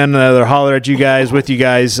look in, another holler at you guys, with you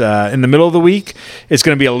guys in the middle of the week. It's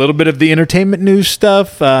going to be a little bit of the entertainment news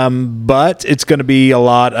stuff, but it's going to be a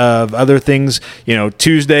lot of other things.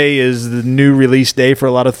 Tuesday is the new release day for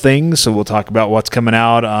a lot of things, so we'll talk about what's coming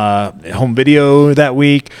out home video that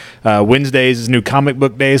week. Wednesdays is new comic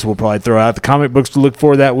book day, so we'll probably throw out the comic books to look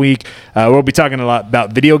for that week. We'll be talking a lot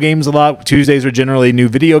about video games a lot. Tuesdays are generally new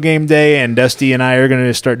video game day, and Dusty and I are going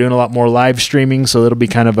to start doing a lot more live streaming, so it'll be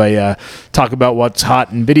kind of a talk about what's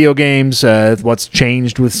hot in video games, what's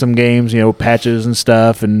changed with some games, patches and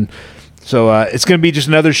stuff. And so it's going to be just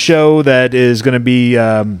another show that is going to be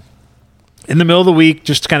in the middle of the week,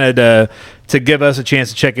 just kind of to give us a chance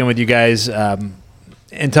to check in with you guys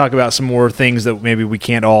and talk about some more things that maybe we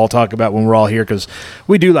can't all talk about when we're all here, because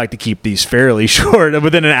we do like to keep these fairly short,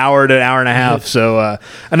 within an hour to an hour and a half. So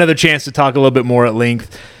another chance to talk a little bit more at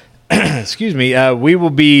length. Excuse me. We will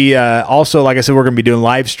be also, like I said, we're going to be doing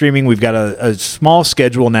live streaming. We've got a small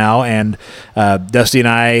schedule now, and Dusty and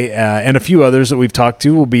I and a few others that we've talked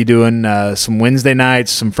to will be doing some Wednesday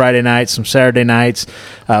nights, some Friday nights, some Saturday nights,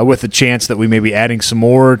 with the chance that we may be adding some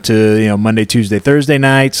more to Monday, Tuesday, Thursday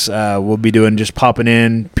nights. We'll be doing just popping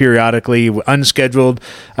in periodically, unscheduled,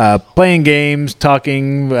 playing games,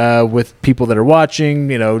 talking with people that are watching,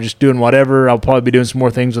 just doing whatever. I'll probably be doing some more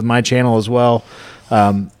things with my channel as well.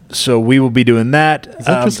 So we will be doing that. Is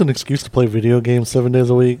that just an excuse to play video games 7 days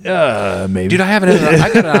a week? Maybe. Dude, I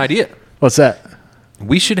got an idea. What's that?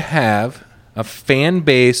 We should have a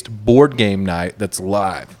fan-based board game night that's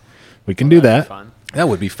live. We can do that. Fun. That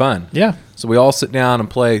would be fun. Yeah. So we all sit down and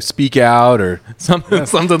play Speak Out or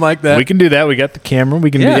something like that. We can do that. We got the camera. We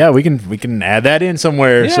can we can add that in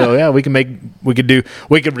somewhere. Yeah. So we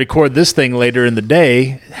could record this thing later in the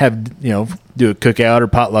day, do a cookout or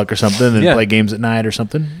potluck or something and play games at night or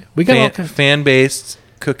something. We got fan-based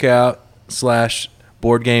cookout /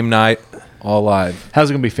 board game night, all live. How's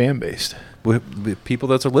it going to be fan based? With people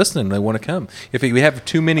that are listening, they want to come. If we have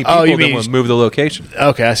too many people, Oh, you then mean we'll move the location.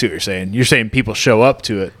 Okay, I see what you're saying. You're saying people show up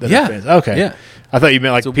to it. that are Yeah. fans. Okay. Yeah. I thought you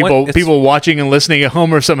meant like So people watching and listening at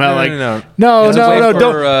home or somehow No. It's a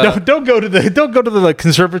way don't go to the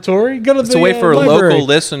conservatory. Go to It's the a way for library. local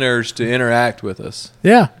listeners to interact with us.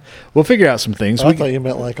 Yeah, we'll figure out some things. I thought you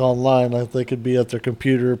meant like online. Like they could be at their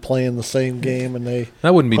computer playing the same game, and they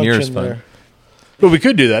That wouldn't be punch near as in fun. there. But we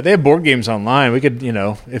could do that. They have board games online. We could,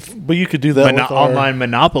 if But you could do that with our, online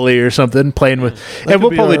Monopoly or something, playing with. That And we'll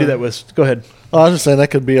could be probably our- do that with. Go ahead. I was just saying that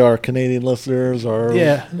could be our Canadian listeners or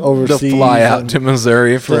Yeah. They'll overseas. fly out and- to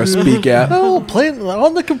Missouri for a Speak Out. No, playing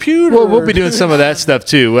on the computer. Well, we'll be doing some of that stuff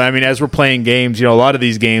too. I mean, as we're playing games, a lot of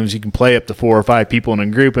these games you can play up to 4 or 5 people in a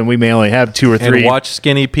group, and we may only have 2 or 3. And watch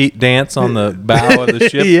Skinny Pete dance on the bow of the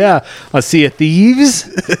ship. Yeah, a Sea of Thieves,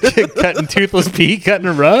 cutting Toothless Pete, cutting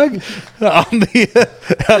a rug out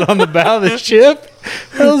on the bow of the ship.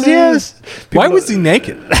 Hells yes! Why was he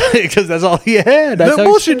naked? Because that's all he had. That's That how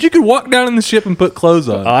bullshit. You could walk down in the ship and put clothes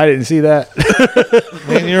on. Oh, I didn't see that.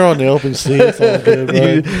 Man, you're on the open sea. It's all good,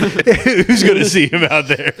 right? Who's going to see him out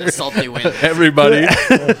there? Salty wind. Everybody.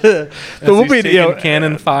 But we'll be,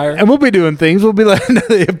 cannon fire. and we'll be doing things. We'll be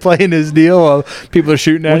like playing his deal while people are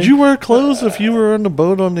shooting at Would you you wear clothes if you were on the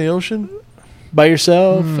boat on the ocean? by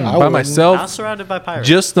yourself. I By wouldn't. I was myself, surrounded by pirates.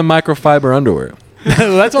 just the microfiber underwear.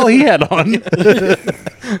 That's all he had on.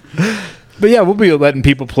 But yeah, we'll be letting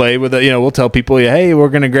people play with it. We'll tell people, hey, we're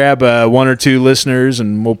going to grab 1 or 2 listeners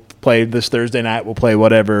and we'll play this Thursday night. We'll play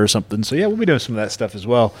whatever or something. So yeah, we'll be doing some of that stuff as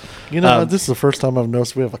well. This is the first time I've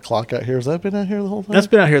noticed we have a clock out here. Has that been out here the whole time? That's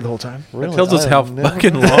been out here the whole time. Really? It tells us I how have never-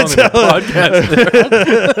 fucking long the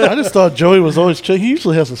podcast is. I just thought Joey was always checking. He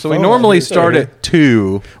usually has a So we normally start at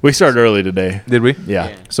 2. We started early today. Did we? Yeah.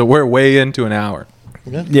 Yeah. So we're way into an hour.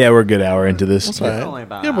 Yeah, we're a good hour into this. That's all right. Only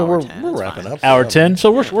about Yeah, but hour we're 10, we're it's wrapping fine. up. Hour 10. So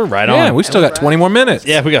we're right on. Yeah, we still got 20 more minutes.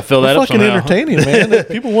 Yeah, we got to fill that We're up fucking somehow. entertaining, man.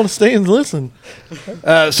 People want to stay and listen.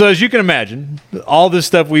 So as you can imagine, all this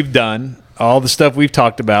stuff we've done, all the stuff we've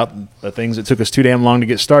talked about, the things that took us too damn long to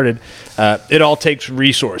get started, it all takes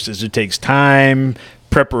resources. It takes time,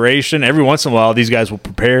 preparation. Every once in a while, these guys will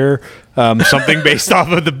prepare something based off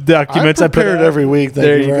of the documents I I'm put prepared out. every week. Thank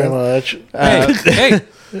There you you very go. much. Hey,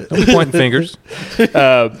 don't be pointing fingers.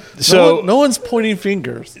 So no one's pointing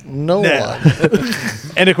fingers. No Nah. one.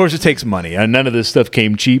 And of course, it takes money. None of this stuff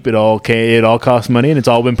came cheap. It all cost money, and it's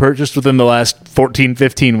all been purchased within the last 14,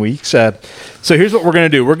 15 weeks. So here's what we're going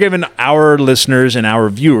to do. We're giving our listeners and our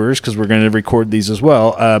viewers, because we're going to record these as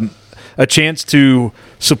well, a chance to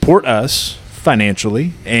support us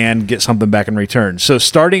financially and get something back in return. So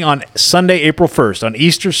starting on Sunday, April 1st, on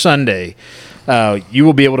Easter Sunday, you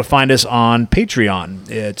will be able to find us on Patreon.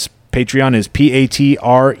 Patreon is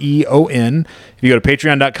Patreon. If you go to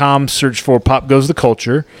patreon.com, search for Pop Goes the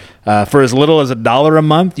Culture. For as little as $1 a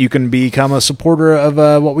month, you can become a supporter of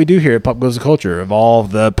what we do here at Pop Goes the Culture, of all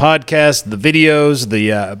the podcasts, the videos,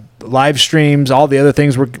 the live streams, all the other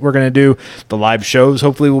things we're going to do. The live shows,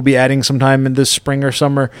 hopefully, we'll be adding sometime in this spring or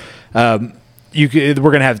summer. We're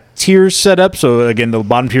going to have tiers set up. So again, the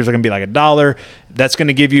bottom tiers are going to be like $1. That's going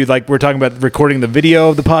to give you, like we're talking about, recording the video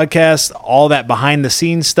of the podcast, all that behind the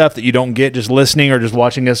scenes stuff that you don't get just listening or just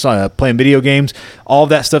watching us playing video games. All of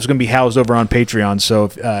that stuff's going to be housed over on Patreon. So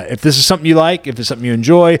if this is something you like, if it's something you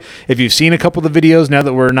enjoy, if you've seen a couple of the videos now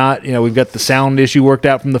that we're not, we've got the sound issue worked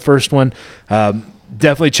out from the first one,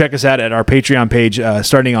 definitely check us out at our Patreon page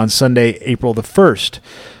starting on Sunday, April the 1st.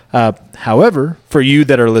 However, for you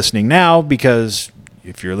that are listening now, because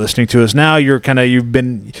if you're listening to us now, you've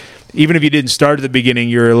been, even if you didn't start at the beginning,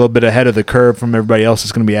 you're a little bit ahead of the curve from everybody else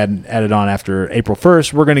that's going to be added on after April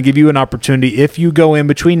 1st. We're going to give you an opportunity if you go in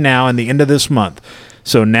between now and the end of this month.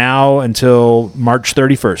 So now until March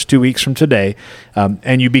 31st, 2 weeks from today,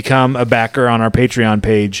 and you become a backer on our Patreon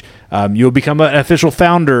page, you'll become an official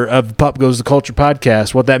founder of Pop Goes the Culture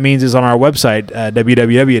podcast. What that means is on our website,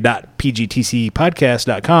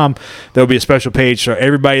 www.pgtcpodcast.com, there'll be a special page for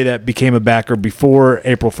everybody that became a backer before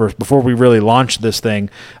April 1st, before we really launched this thing.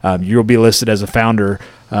 You'll be listed as a founder.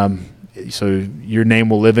 So your name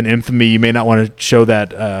will live in infamy. You may not want to show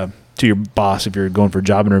that to your boss if you're going for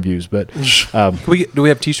job interviews. But Do we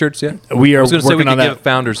have T-shirts yet? we are I was going to say we working on could that. give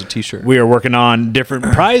founders a T-shirt. We are working on different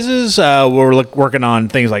prizes. We're working on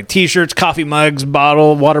things like T-shirts, coffee mugs,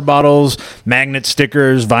 water bottles, magnet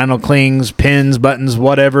stickers, vinyl clings, pins, buttons,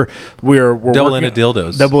 whatever. We're Double-ended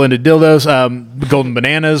dildos. Double-ended dildos, golden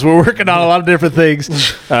bananas. We're working on a lot of different things.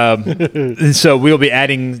 And so we'll be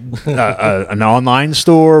adding an online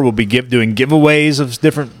store. We'll be doing giveaways of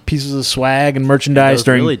different pieces of swag and merchandise Those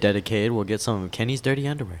during. really dedicated. We'll get some of Kenny's dirty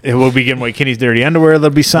underwear. We'll be giving away Kenny's dirty underwear.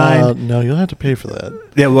 That'll be signed. No, you'll have to pay for that.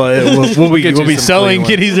 Yeah, well, we'll Get be you some selling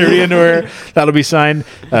clean Kitty's dirty underwear. That'll be signed.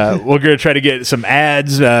 We're going to try to get some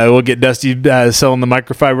ads. We'll get Dusty selling the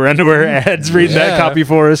microfiber underwear ads, reading that Yeah. copy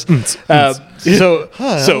for us. So I'm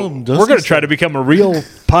Dusty we're going to try to become a real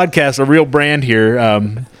podcast, a real brand here.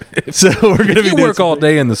 So we're going to If be you doing work all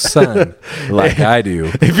day in the sun like I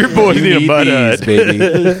do, If your boys you need a mud these, hut, baby.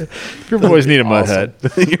 if your boys need a mud hut,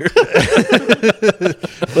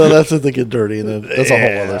 Well, that's if they get dirty, and then that's a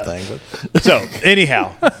Yeah. whole other thing. But So,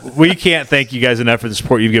 anyhow, we can't thank you guys enough for the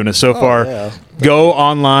support you've given us so far. yeah. Go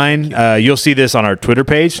online. You'll see this on our Twitter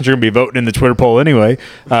page since you're going to be voting in the Twitter poll anyway,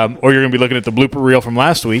 or you're going to be looking at the blooper reel from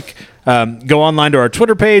last week. Go online to our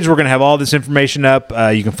Twitter page. We're going to have all this information up.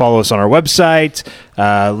 You can follow us on our website.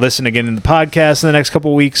 Listen again in the podcast in the next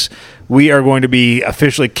couple of weeks. We are going to be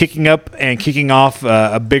officially kicking off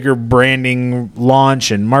a bigger branding launch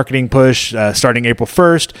and marketing push starting April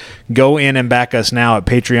 1st. Go in and back us now at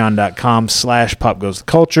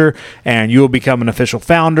patreon.com/popgoestheculture, and you will become an official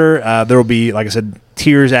founder. There will be, like I said,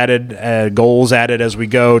 tiers added, goals added as we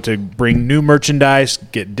go to bring new merchandise,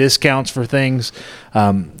 get discounts for things.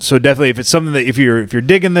 So definitely, if it's something that if you're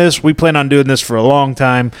digging this, we plan on doing this for a long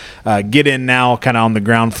time. Get in now, kind of on the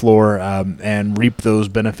ground floor, and reap those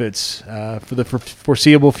benefits for the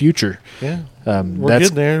foreseeable future. yeah, That's we're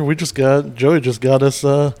getting there. Joey just got us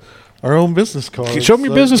our own business card. Show them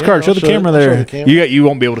your business card. Show the camera there. You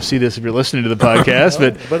won't be able to see this if you're listening to the podcast,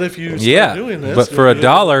 But if you start Yeah, doing this, but for you'll be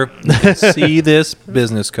able- $1, see this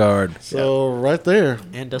business card. So right there.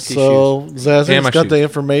 And Dusty So And Zazzy's my got shoes. the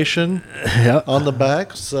information Yeah. on the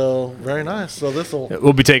back. So very nice. So this will.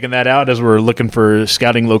 We'll be taking that out as we're looking for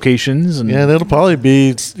scouting locations. And Yeah, and it'll probably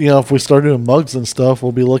be, if we start doing mugs and stuff,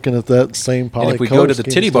 we'll be looking at that same And poly if we color go to the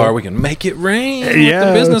scheme titty stuff. bar, we can make it rain with Yeah.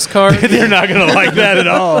 the business card. they're not going to like that at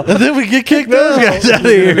all. And then we get kicked Those out. guys out of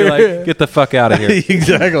We're gonna be here. like, get the fuck out of here.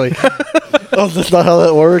 Exactly. Oh, that's not how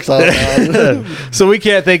that works. So we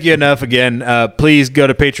can't thank you enough again. Please go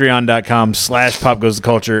to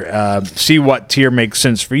patreon.com/popgoestheculture. See what tier makes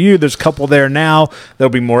sense for you. There's a couple there now. There'll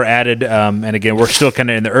be more added. And again, we're still kind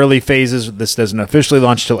of in the early phases. This doesn't officially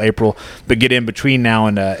launch till April, but get in between now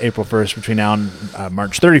and April 1st, between now and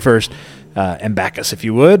March 31st. And back us if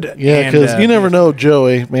you would. Yeah, And, because you never know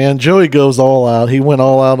Joey, man. Joey goes all out. He went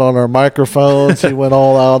all out on our microphones. He went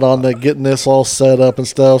all out on the getting this all set up and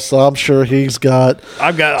stuff. So I'm sure he's got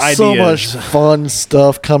I've got ideas. so much fun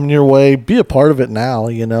stuff coming your way. Be a part of it now.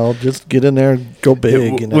 Just get in there and go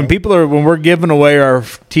big. When we're giving away our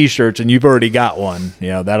T-shirts and you've already got one,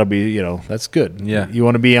 that'll be that's good. Yeah. You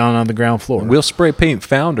want to be on the ground floor. We'll spray paint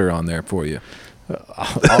Founder on there for you.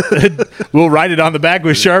 We'll write it on the back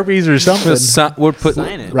with Sharpies or something. We'll put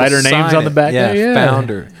Sign it. Write our names sign on the it. back Yeah, there, yeah.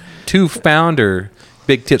 Founder. To Founder.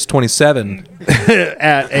 Big Tits 27.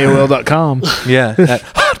 At AOL.com. Yeah, at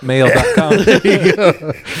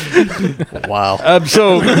hotmail.com. wow.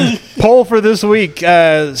 So, poll for this week.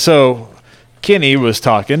 So, Kenny was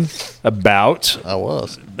talking about I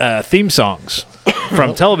was. theme songs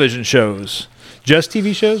from television shows. Just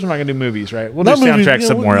TV shows? We're not going to do movies, right? We'll do Not movies. soundtracks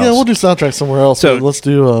somewhere else. Yeah, we'll do soundtrack somewhere else. So- So let's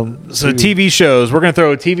do. So TV shows, we're going to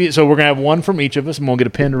throw a TV. So we're going to have one from each of us, and we'll get a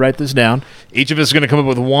pen to write this down. Each of us is going to come up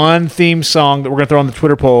with one theme song that we're going to throw on the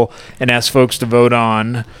Twitter poll and ask folks to vote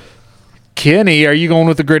on. Kenny, are you going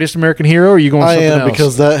with the Greatest American Hero, or are you going with I something am else?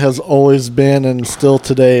 because that has always been and still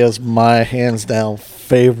today is my hands down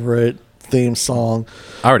favorite theme song.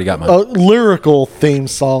 I already got mine. A lyrical theme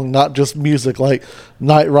song, not just music. Like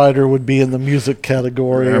Knight Rider would be in the music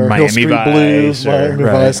category, Or or Miami Hill Street Vice, Blues, or- Miami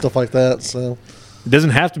right. Vice, stuff like that. So It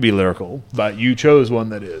doesn't have to be lyrical, but you chose one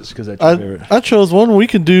that is because that's your favorite. I chose one. We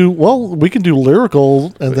can do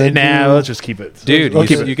lyrical and then Nah, let's just keep it. Dude, We'll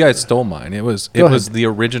keep you guys stole mine. It was Go ahead. the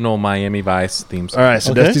original Miami Vice theme song. All right,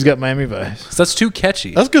 so Okay. Dusty's got Miami Vice. So that's too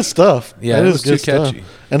catchy. That's good stuff. Yeah, that it is was good too stuff. catchy.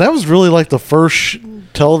 And that was really like the first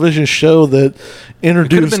television show that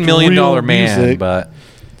introduced Could have been Million real Dollar Man, music. but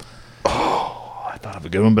I thought of a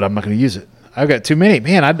good one, but I'm not going to use it. I've got too many.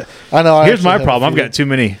 Man, I know. I here's actually my have a problem. I've few. got too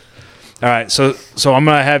many. All right, so I'm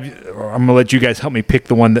gonna let you guys help me pick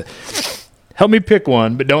the one that help me pick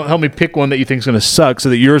one, but don't help me pick one that you think is going to suck so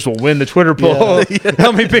that yours will win the Twitter poll.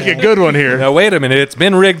 Help me pick a good one here. Now wait a minute, it's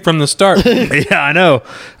been rigged from the start. Yeah, I know.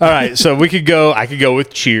 All right, so I could go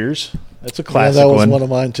with Cheers. That's a classic that was one. one of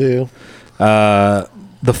mine too.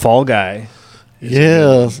 The Fall Guy.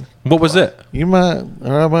 Yeah, What was it? you might,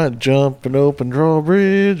 or I might jump an open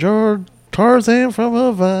drawbridge or Tarzan from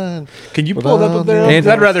a vine. Can you But pull it up there? And-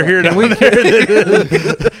 I'd rather hear it.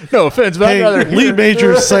 No offense, but I'd rather hear Lee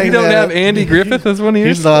Major sang You don't that. have Andy Griffith as one of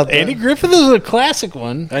yours? He's not. Andy Griffith is a classic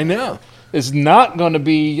one. I know. It's not going to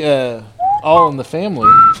be All in the Family.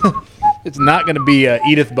 It's not going to be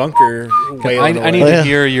Edith Bunker. I need to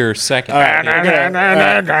hear your second. Pull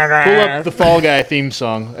up the Fall Guy theme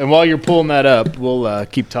song, and while you're pulling that up, we'll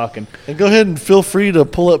keep talking. And go ahead and feel free to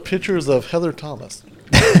pull up pictures of Heather Thomas,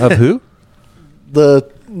 Of who? the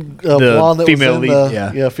blonde that female was in lead,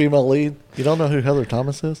 the, yeah. female lead. You don't know who Heather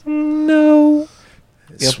Thomas is? No.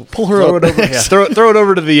 Yeah, pull her Throw up. it over. Yeah, throw it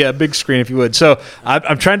over to the big screen if you would. So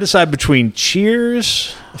I'm trying to decide between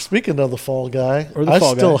Cheers, Speaking of the Fall Guy, Or the I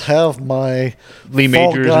Fall still Guy. have my Lee Fall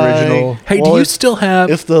Major's Guy. original. Hey, Well, do you it's- still have?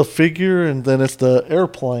 It's the figure, and then it's the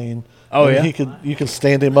airplane. Oh, and yeah? you can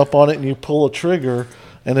stand him up on it, and you pull a trigger,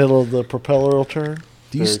 and the propeller will turn.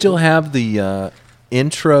 Do you still have the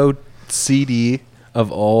intro CD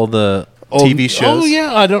of all the TV shows? Oh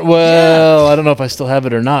yeah, I don't. Well, I don't know if I still have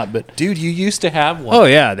it or not, but Dude, you used to have one. oh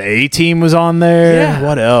yeah, the A-Team was on there. Yeah.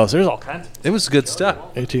 What else? There's all kinds. It was good stuff.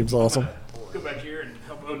 A-Team's awesome. Go back here and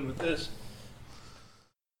help Odin with this.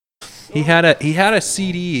 He had a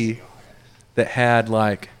CD that had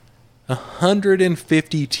like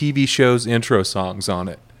 150 TV shows intro songs on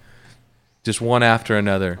it, just one after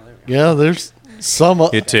another. Yeah, there's some.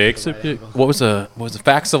 It takes a what was the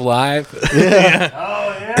Facts of Life?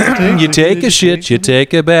 Yeah. You take a shit, you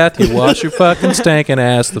take a bath, you wash your fucking stinking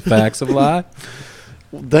ass. The Facts of Life.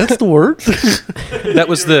 That's the word. That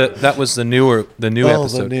was the new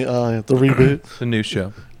episode, the reboot. the new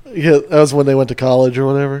show. Yeah, that was when they went to college or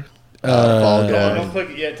whatever. Fall Guy. Don't click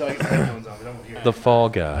it yet until I get the headphones on. Don't hear. The Fall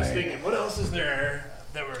Guy. Thinking, what else is there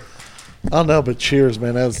that were? I don't know, but Cheers,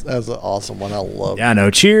 man, that's an awesome one. I love. Yeah, I know.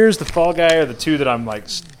 Cheers, the Fall Guy are the two that I'm like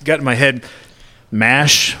got in my head.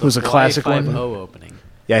 MASH was a classic one. opening.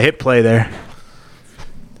 Yeah, hit play there.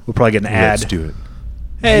 We'll probably get an ad. Let's do it.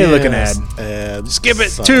 Hey, look an ad. Ad. Skip it.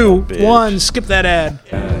 Son 2, of a bitch. 1. Skip that ad.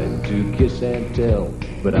 Trying to kiss and tell,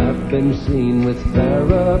 but I've been seen with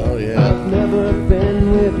Farrah. Oh, yeah. I've never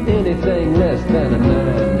been with anything less than a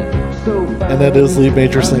 9. So And that is Lee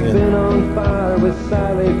Major singing. I've been on fire with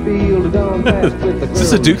Sally Field, gone past with the Is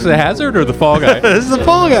this a Dukes of Hazzard or the Fall Guy? This is the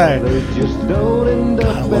Fall Guy. They just don't end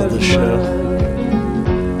up I love as this show. mine.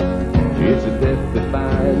 It's a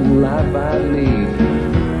death-defying life I lead.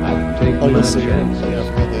 I take Oh, my you'll see her. chances. Yeah, I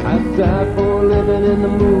forgot that. I die for living in the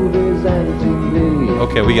movies and TV.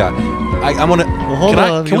 Okay, we got. I'm gonna. hold can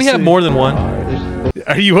on, can we you'll have see. more than one?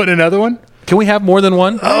 Are you wanting another one? Can we have more than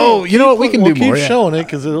one? Oh, you know what? We can We'll do keep more. Yeah. showing it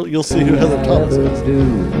because you'll see who Heather Thomas is.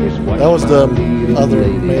 That That was the other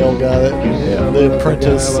male guy, the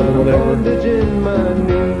apprentice or whatever.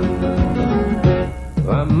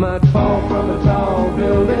 I might fall from a tall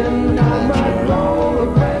building. I might roll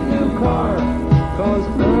a brand new car. Cause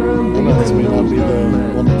I'm Well, this may not be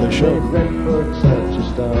the one that they showed. ready for such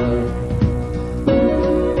a star.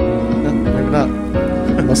 Maybe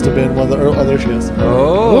not. Must have been one of the other shows.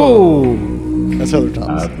 Oh. That's Heather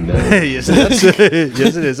Thomas. Yes, it is.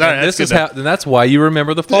 Yes, it is. All right, This that's is good how. Then that's why you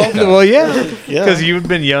remember the Fall Guy. Well, yeah, Yeah. because you've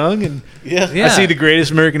been young, and Yeah. Yeah. I see the Greatest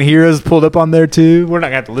American Heroes pulled up on there too. We're not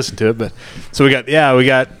gonna have to listen to it, but so we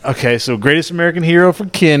got okay. So Greatest American Hero for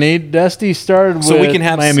Kenny. Dusty started So with we can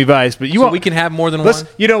have Miami Vice, but you So want we can have more than let's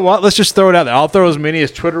one. you know what? Let's just throw it out there. I'll throw as many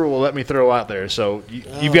as Twitter will let me throw out there. So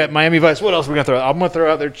you've got Miami Vice. What else are we gonna throw out? I'm gonna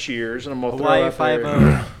throw out there Cheers, and I'm gonna throw Hawaii out there.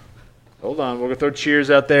 5-0. Hold on, we're gonna throw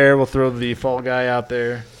Cheers out there. We'll throw the Fall Guy out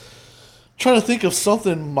there. Trying to think of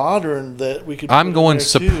something modern that we could. I'm put in going there,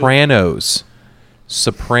 too. Sopranos.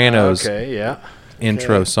 Sopranos Okay, yeah.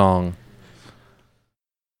 intro Okay. song.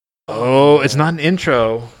 Oh, it's not an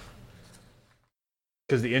intro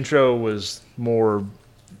because the intro was more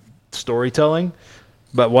storytelling.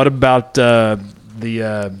 But what about the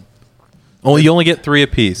Oh, you only get 3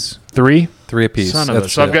 apiece. 3? 3 apiece. Son of a.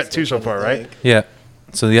 That's So I've it. got 2 so far, right? Yeah.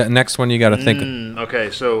 So the next one you got to think. Okay,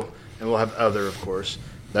 so and we'll have other, of course.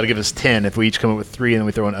 That'll give us 10 if we each come up with 3, and then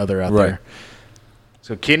we throw an other out Right. there.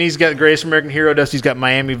 So Kenny's got Greatest American Hero. Dusty's got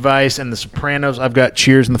Miami Vice and The Sopranos. I've got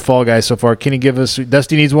Cheers and The Fall Guy so far. Kenny, give us.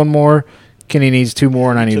 Dusty needs 1 more. Kenny needs 2 more,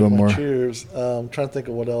 and I need Took 1 my more. Cheers. Trying to think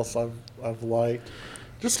of what else I've liked.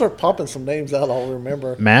 Just start popping some names out. I'll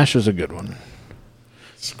remember. MASH is a good one.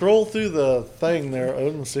 Scroll through the thing there.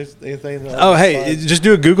 Odin, see anything? on Oh, the hey, side? just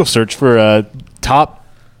do a Google search for top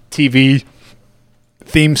TV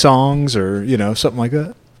theme songs or, something like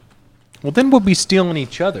that. Well, then we'll be stealing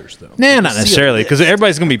each other's, though. Nah, not necessarily, because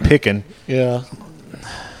everybody's going to be picking. Yeah.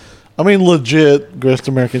 I mean, legit, Greatest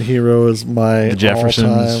American Hero is my The Jeffersons.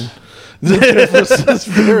 all-time. The Jeffersons,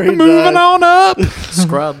 very Moving nice. on up.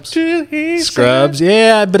 Scrubs. Scrubs,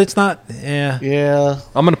 yeah, but it's not, yeah. Yeah.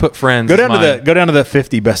 I'm going to put Friends. Go as down mine. to the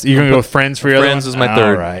 50 best. You're going to go with Friends for your other Friends one? is my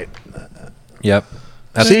third. All right. Yep.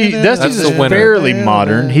 See, Dusty's that's the is winner. fairly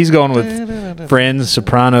modern. He's going with Friends,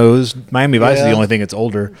 Sopranos, Miami Vice is the Yeah. only thing that's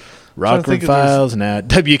older. Trying to Rockford think if there's- Files,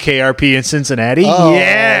 WKRP in Cincinnati. Oh,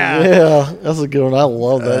 yeah. Yeah. That's a good one. I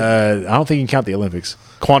love that. I don't think you can count the Olympics.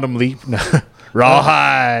 Quantum Leap, no.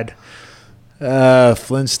 Rawhide,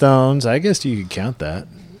 Flintstones. I guess you could count that.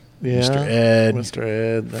 yeah. Mr. Ed, Mr.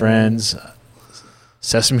 Ed. Friends,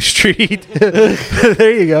 Sesame Street.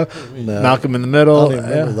 There you go. No. Malcolm in the I Middle. don't even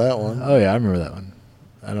remember that one. Oh yeah, I remember that one.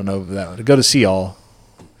 I don't know that one. Go to See All.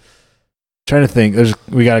 Trying to think.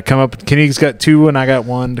 We got to come up. Kenny's got 2 and I got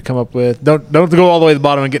 1 to come up with. Don't go all the way to the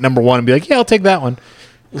bottom and get number 1 and be like, yeah, I'll take that one,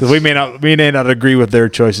 because we may not agree with their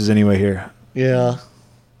choices anyway here. Yeah.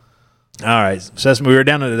 All right, Sesame. We were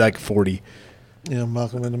down at like 40. Yeah,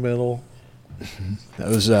 Malcolm in the Middle. That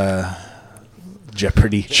was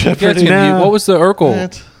Jeopardy. Jeopardy. No. What was the Urkel?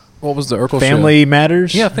 What? What was the Urkel Family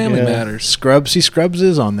Matters. show? Yeah, Family Yeah. Matters. Scrubs. See, Scrubs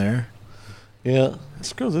is on there. Yeah.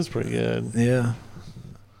 Scrubs is pretty good. Yeah.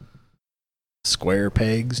 Square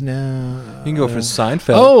Pegs now. You can go for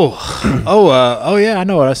Seinfeld. Oh yeah, I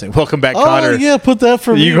know what I was saying. Welcome Back, Oh, Cotter. yeah, put that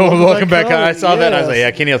for me. You go with Welcome Back, Cotter. I Kotter. saw that. I was like,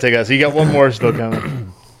 Yes. yeah, Kenny will take that. So you got 1 more still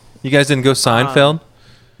coming. You guys didn't go Seinfeld?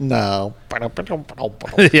 No. Yeah,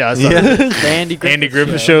 I saw that. The Andy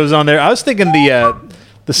Griffith show's on there. I was thinking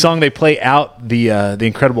the song they play out the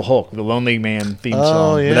Incredible Hulk, the Lonely Man theme Oh,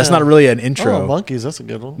 song. yeah. But that's not really an intro. Oh, Monkeys, that's a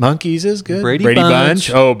good one. Monkeys is good. Brady Bunch.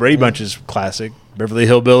 Bunch. Oh, Brady Bunch is classic. Beverly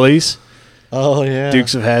Hillbillies. Oh, yeah.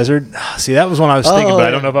 Dukes of Hazzard. See, that was one I was thinking, but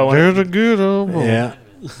I don't know if I want. There's a good old boy. Yeah.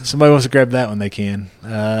 Somebody wants to grab that one, they can.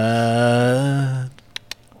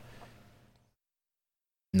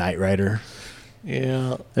 Knight Rider.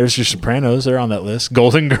 Yeah. There's your Sopranos. They're on that list.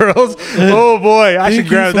 Golden Girls. Oh boy, I should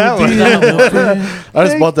grab that one. I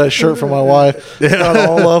just bought that shirt for my wife. It's got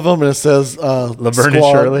all of them, and it says Laverne and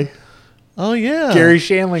Squad. Shirley. Oh, yeah. Gary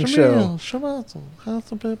Shandling Show. I I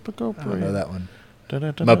don't know that one.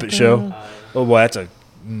 Muppet Muppet Show. Oh boy, that's a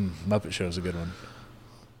Muppet Show's a good one.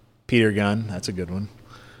 Peter Gunn. That's a good one.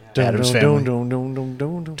 Addams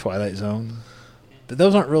Family. Twilight Zone. But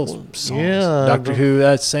those aren't real songs. Yeah, Doctor but- Who,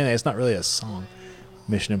 that's saying that it's not really a song.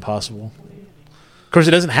 Mission Impossible. Of course,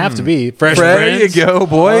 it doesn't have to be. Fresh There Prince. you go,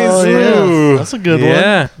 boys. Oh, yeah. Ooh. That's a good one.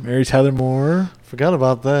 Yeah. Mary Tyler Moore. Forgot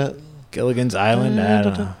about that. Gilligan's Island. I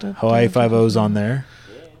don't know. Hawaii Five-O's on there.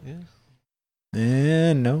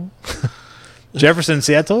 No. Jefferson.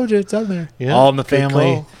 See, I told you it's on there. Yeah, All in the good Family.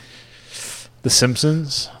 call. The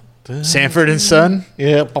Simpsons. Sanford and Son.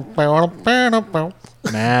 Yeah.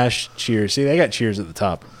 MASH. Cheers. See, they got Cheers at the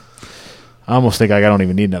top. I almost think I don't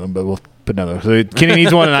even need another one, but we'll put another one. So Kenny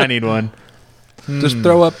needs one and I need one. Just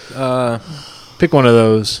throw up. Pick one of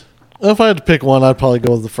those. If I had to pick one, I'd probably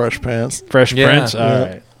go with the Fresh Pants. Fresh Yeah. Prince. All Yeah.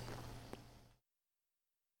 right.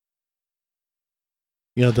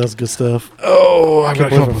 Yeah, that's good stuff. Oh, I'm Can't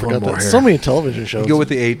going to come believe up I with one forgot more that. here. So many television shows. Go with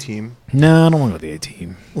the A Team. No, I don't want to go with the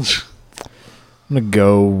A-Team. I'm going to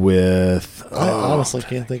go with... I honestly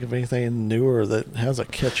can't think of anything newer that has a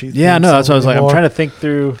catchy. Yeah, theme no, that's what I was song like. I'm anymore. trying to think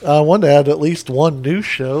through... I wanted to add at least one new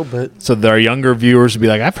show, but So our younger viewers would be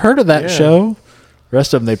like, I've heard of that Yeah. show. The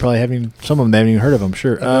rest of them, they probably haven't even... Some of them, they haven't even heard of them,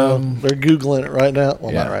 sure. they're Googling it right now.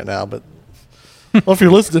 Well, yeah. not right now, but... Well, if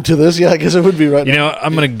you're listening to this, yeah, I guess it would be right You now. know,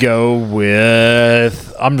 I'm going to go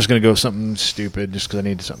with... I'm just going to go with something stupid just because I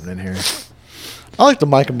need something in here. I like the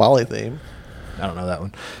Mike and Molly theme. I don't know that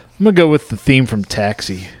one. I'm going to go with the theme from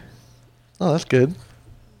Taxi. Oh, that's good.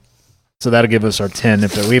 So that'll give us our 10.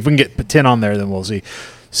 If we can get 10 on there, then we'll see.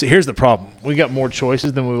 See, here's the problem. We got more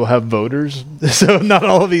choices than we will have voters. So not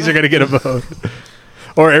all of these are going to get a vote.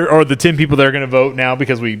 Or the 10 people that are going to vote now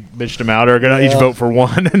because we bitched them out are going to each Yeah. vote for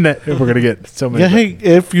one. And that, we're going to get so many. Yeah, hey,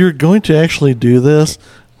 if you're going to actually do this,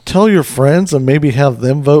 tell your friends and maybe have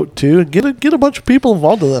them vote too. Get a bunch of people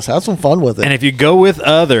involved in this. Have some fun with it. And if you go with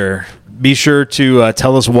other, be sure to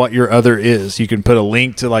tell us what your other is. You can put a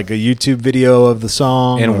link to like a YouTube video of the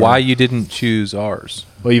song. And or- why you didn't choose ours.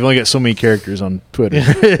 Well, you've only got so many characters on Twitter.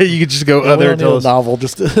 You can just go Yeah, we other. don't need Tell a us. novel.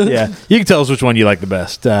 Just Yeah, you can tell us which one you like the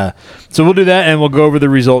best. So we'll do that, and we'll go over the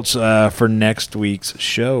results for next week's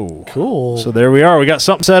show. Cool. So there we are. We got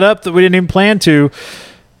something set up that we didn't even plan to.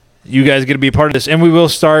 you guys get to be a part of this. And we will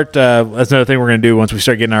start, that's another thing we're going to do once we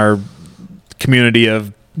start getting our community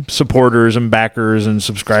of supporters and backers and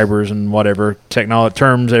subscribers and whatever technology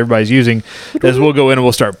terms everybody's using, is we'll go in and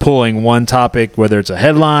we'll start pulling one topic, whether it's a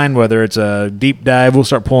headline, whether it's a deep dive. We'll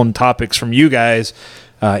start pulling topics from you guys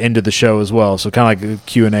into the show as well. So kind of like a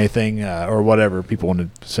Q&A thing or whatever people want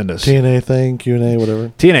to send us. TNA thing, Q&A, whatever.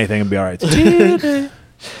 TNA thing would be all right.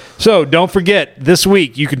 So don't forget, this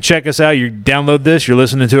week you can check us out. You download this. You're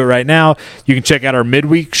listening to it right now. You can check out our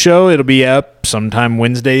midweek show. It'll be up sometime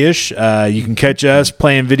Wednesday-ish. You can catch us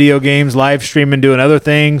playing video games, live streaming, doing other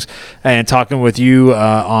things, and talking with you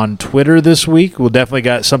on Twitter this week. We'll definitely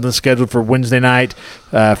got something scheduled for Wednesday night,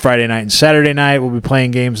 Friday night, and Saturday night. We'll be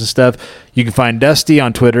playing games and stuff. You can find Dusty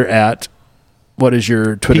on Twitter at, what is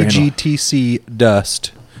your Twitter handle? PGTC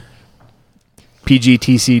Dust.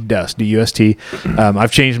 PGTC Dust, D-U-S-T.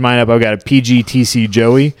 I've changed mine up. I've got a PGTC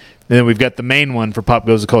Joey. And then we've got the main one for Pop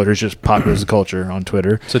Goes the Culture. It's just Pop Goes the Culture on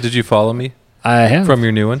Twitter. So did you follow me I have. from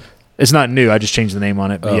your new one? It's not new. I just changed the name on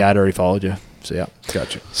it. But Oh. yeah, I'd already followed you. So yeah.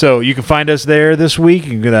 Gotcha. So you can find us there this week.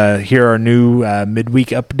 You're going to hear our new midweek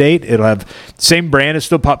update. It'll have same brand. It's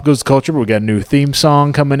still Pop Goes the Culture, but we got a new theme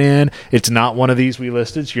song coming in. It's not one of these we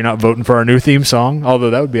listed, so you're not voting for our new theme song, although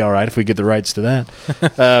that would be all right if we get the rights to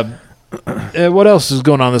that. What else is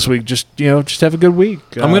going on this week? Just have a good week.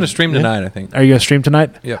 I'm going to stream tonight, I think. Are you going to stream tonight?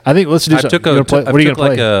 Yeah. I think let's do I something. took You gonna play- what are you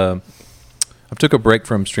going to play? I took a break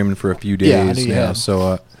from streaming for a few days Yeah, I knew you now. had. So What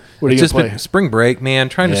are it's you going just to play? been spring break, man.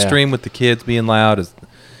 Trying to Yeah. stream with the kids being loud is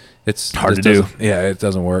it's Hard just to do. doesn't- Yeah, it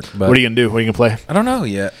doesn't work. But What are you going to do? What are you going to play? I don't know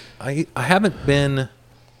yet. I haven't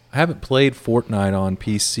played Fortnite on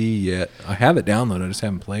PC yet. I have it downloaded. I just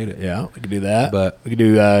haven't played it. Yeah, we could do that. But- we could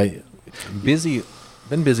do.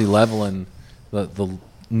 Been busy leveling the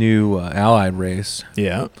new Allied race.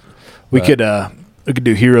 Yeah, we But- could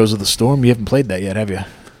do Heroes of the Storm. You haven't played that yet, have you?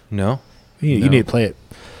 No, You No. need to play it.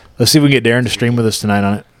 Let's see if we can get Darren to stream with us tonight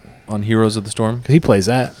on it on Heroes of the Storm. because he plays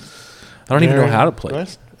that. I don't even know how to play.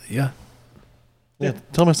 Bryce? Yeah. Yeah,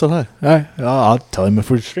 tell him I said hi. All right. I'll tell him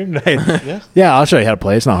if we're streaming tonight. Yeah. Yeah, I'll show you how to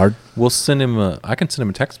play. It's not hard. We'll send him. I can send him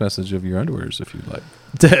a text message of your underwears if you'd like.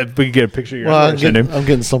 We can get a picture of your Well, underwear. I'm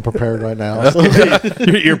getting some prepared right now. So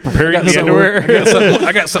You're preparing the underwear.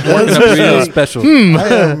 I got something working up for you special.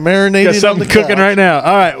 I am marinated. Got something on the cooking couch. right now.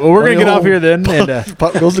 All right. Well, we're going to get off here then. And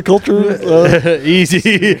Pop goes the culture.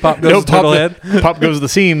 easy. Pop goes the turtle head. Pop goes the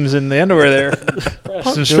seams in the underwear there.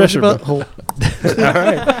 Press and stretch it. butthole.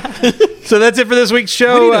 So that's it for this week's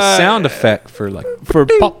show. We need a sound effect for like for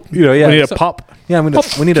pop. You know, yeah. We need a so- pop. Yeah, we need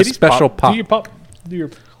a Kitties special pop. Do your pop. Do your.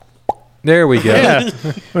 There we go. Yeah.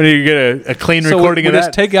 When you get a clean So recording we of just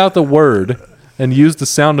that. take out the word and use the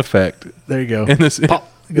sound effect There you go. in this. Pop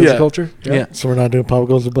goes Yeah. the culture. Yeah. So we're not doing pop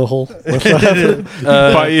goes the butthole.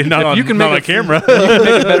 Probably not if on, you can not make on a- camera. You can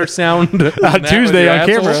make a better sound than that with Tuesday your on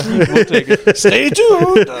camera. asshole. We'll take it. Stay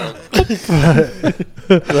tuned.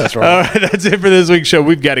 That's right. All right, that's it for this week's show.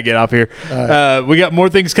 We've got to get off here. We got more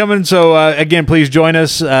things coming. So, again, please join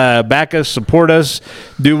us, back us, support us,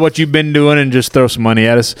 do what you've been doing, and just throw some money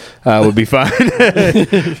at us. Would be fine.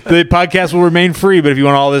 The podcast will remain free, but if you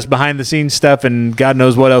want all this behind-the-scenes stuff and God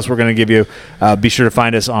knows what else we're going to give you, be sure to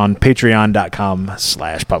find us on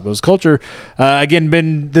patreon.com/popgoesculture.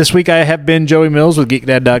 Again, this week I have been Joey Mills with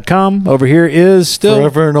GeekDad.com. Over here is still...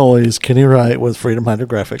 Forever and always, Kenny Wright with Freedom Hunter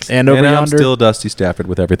Graphics. And over And I'm yonder... still Dusty Stafford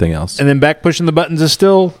with everything else. and then back pushing the buttons is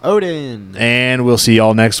still... Odin. And we'll see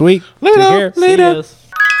y'all next week. Take care. See ya.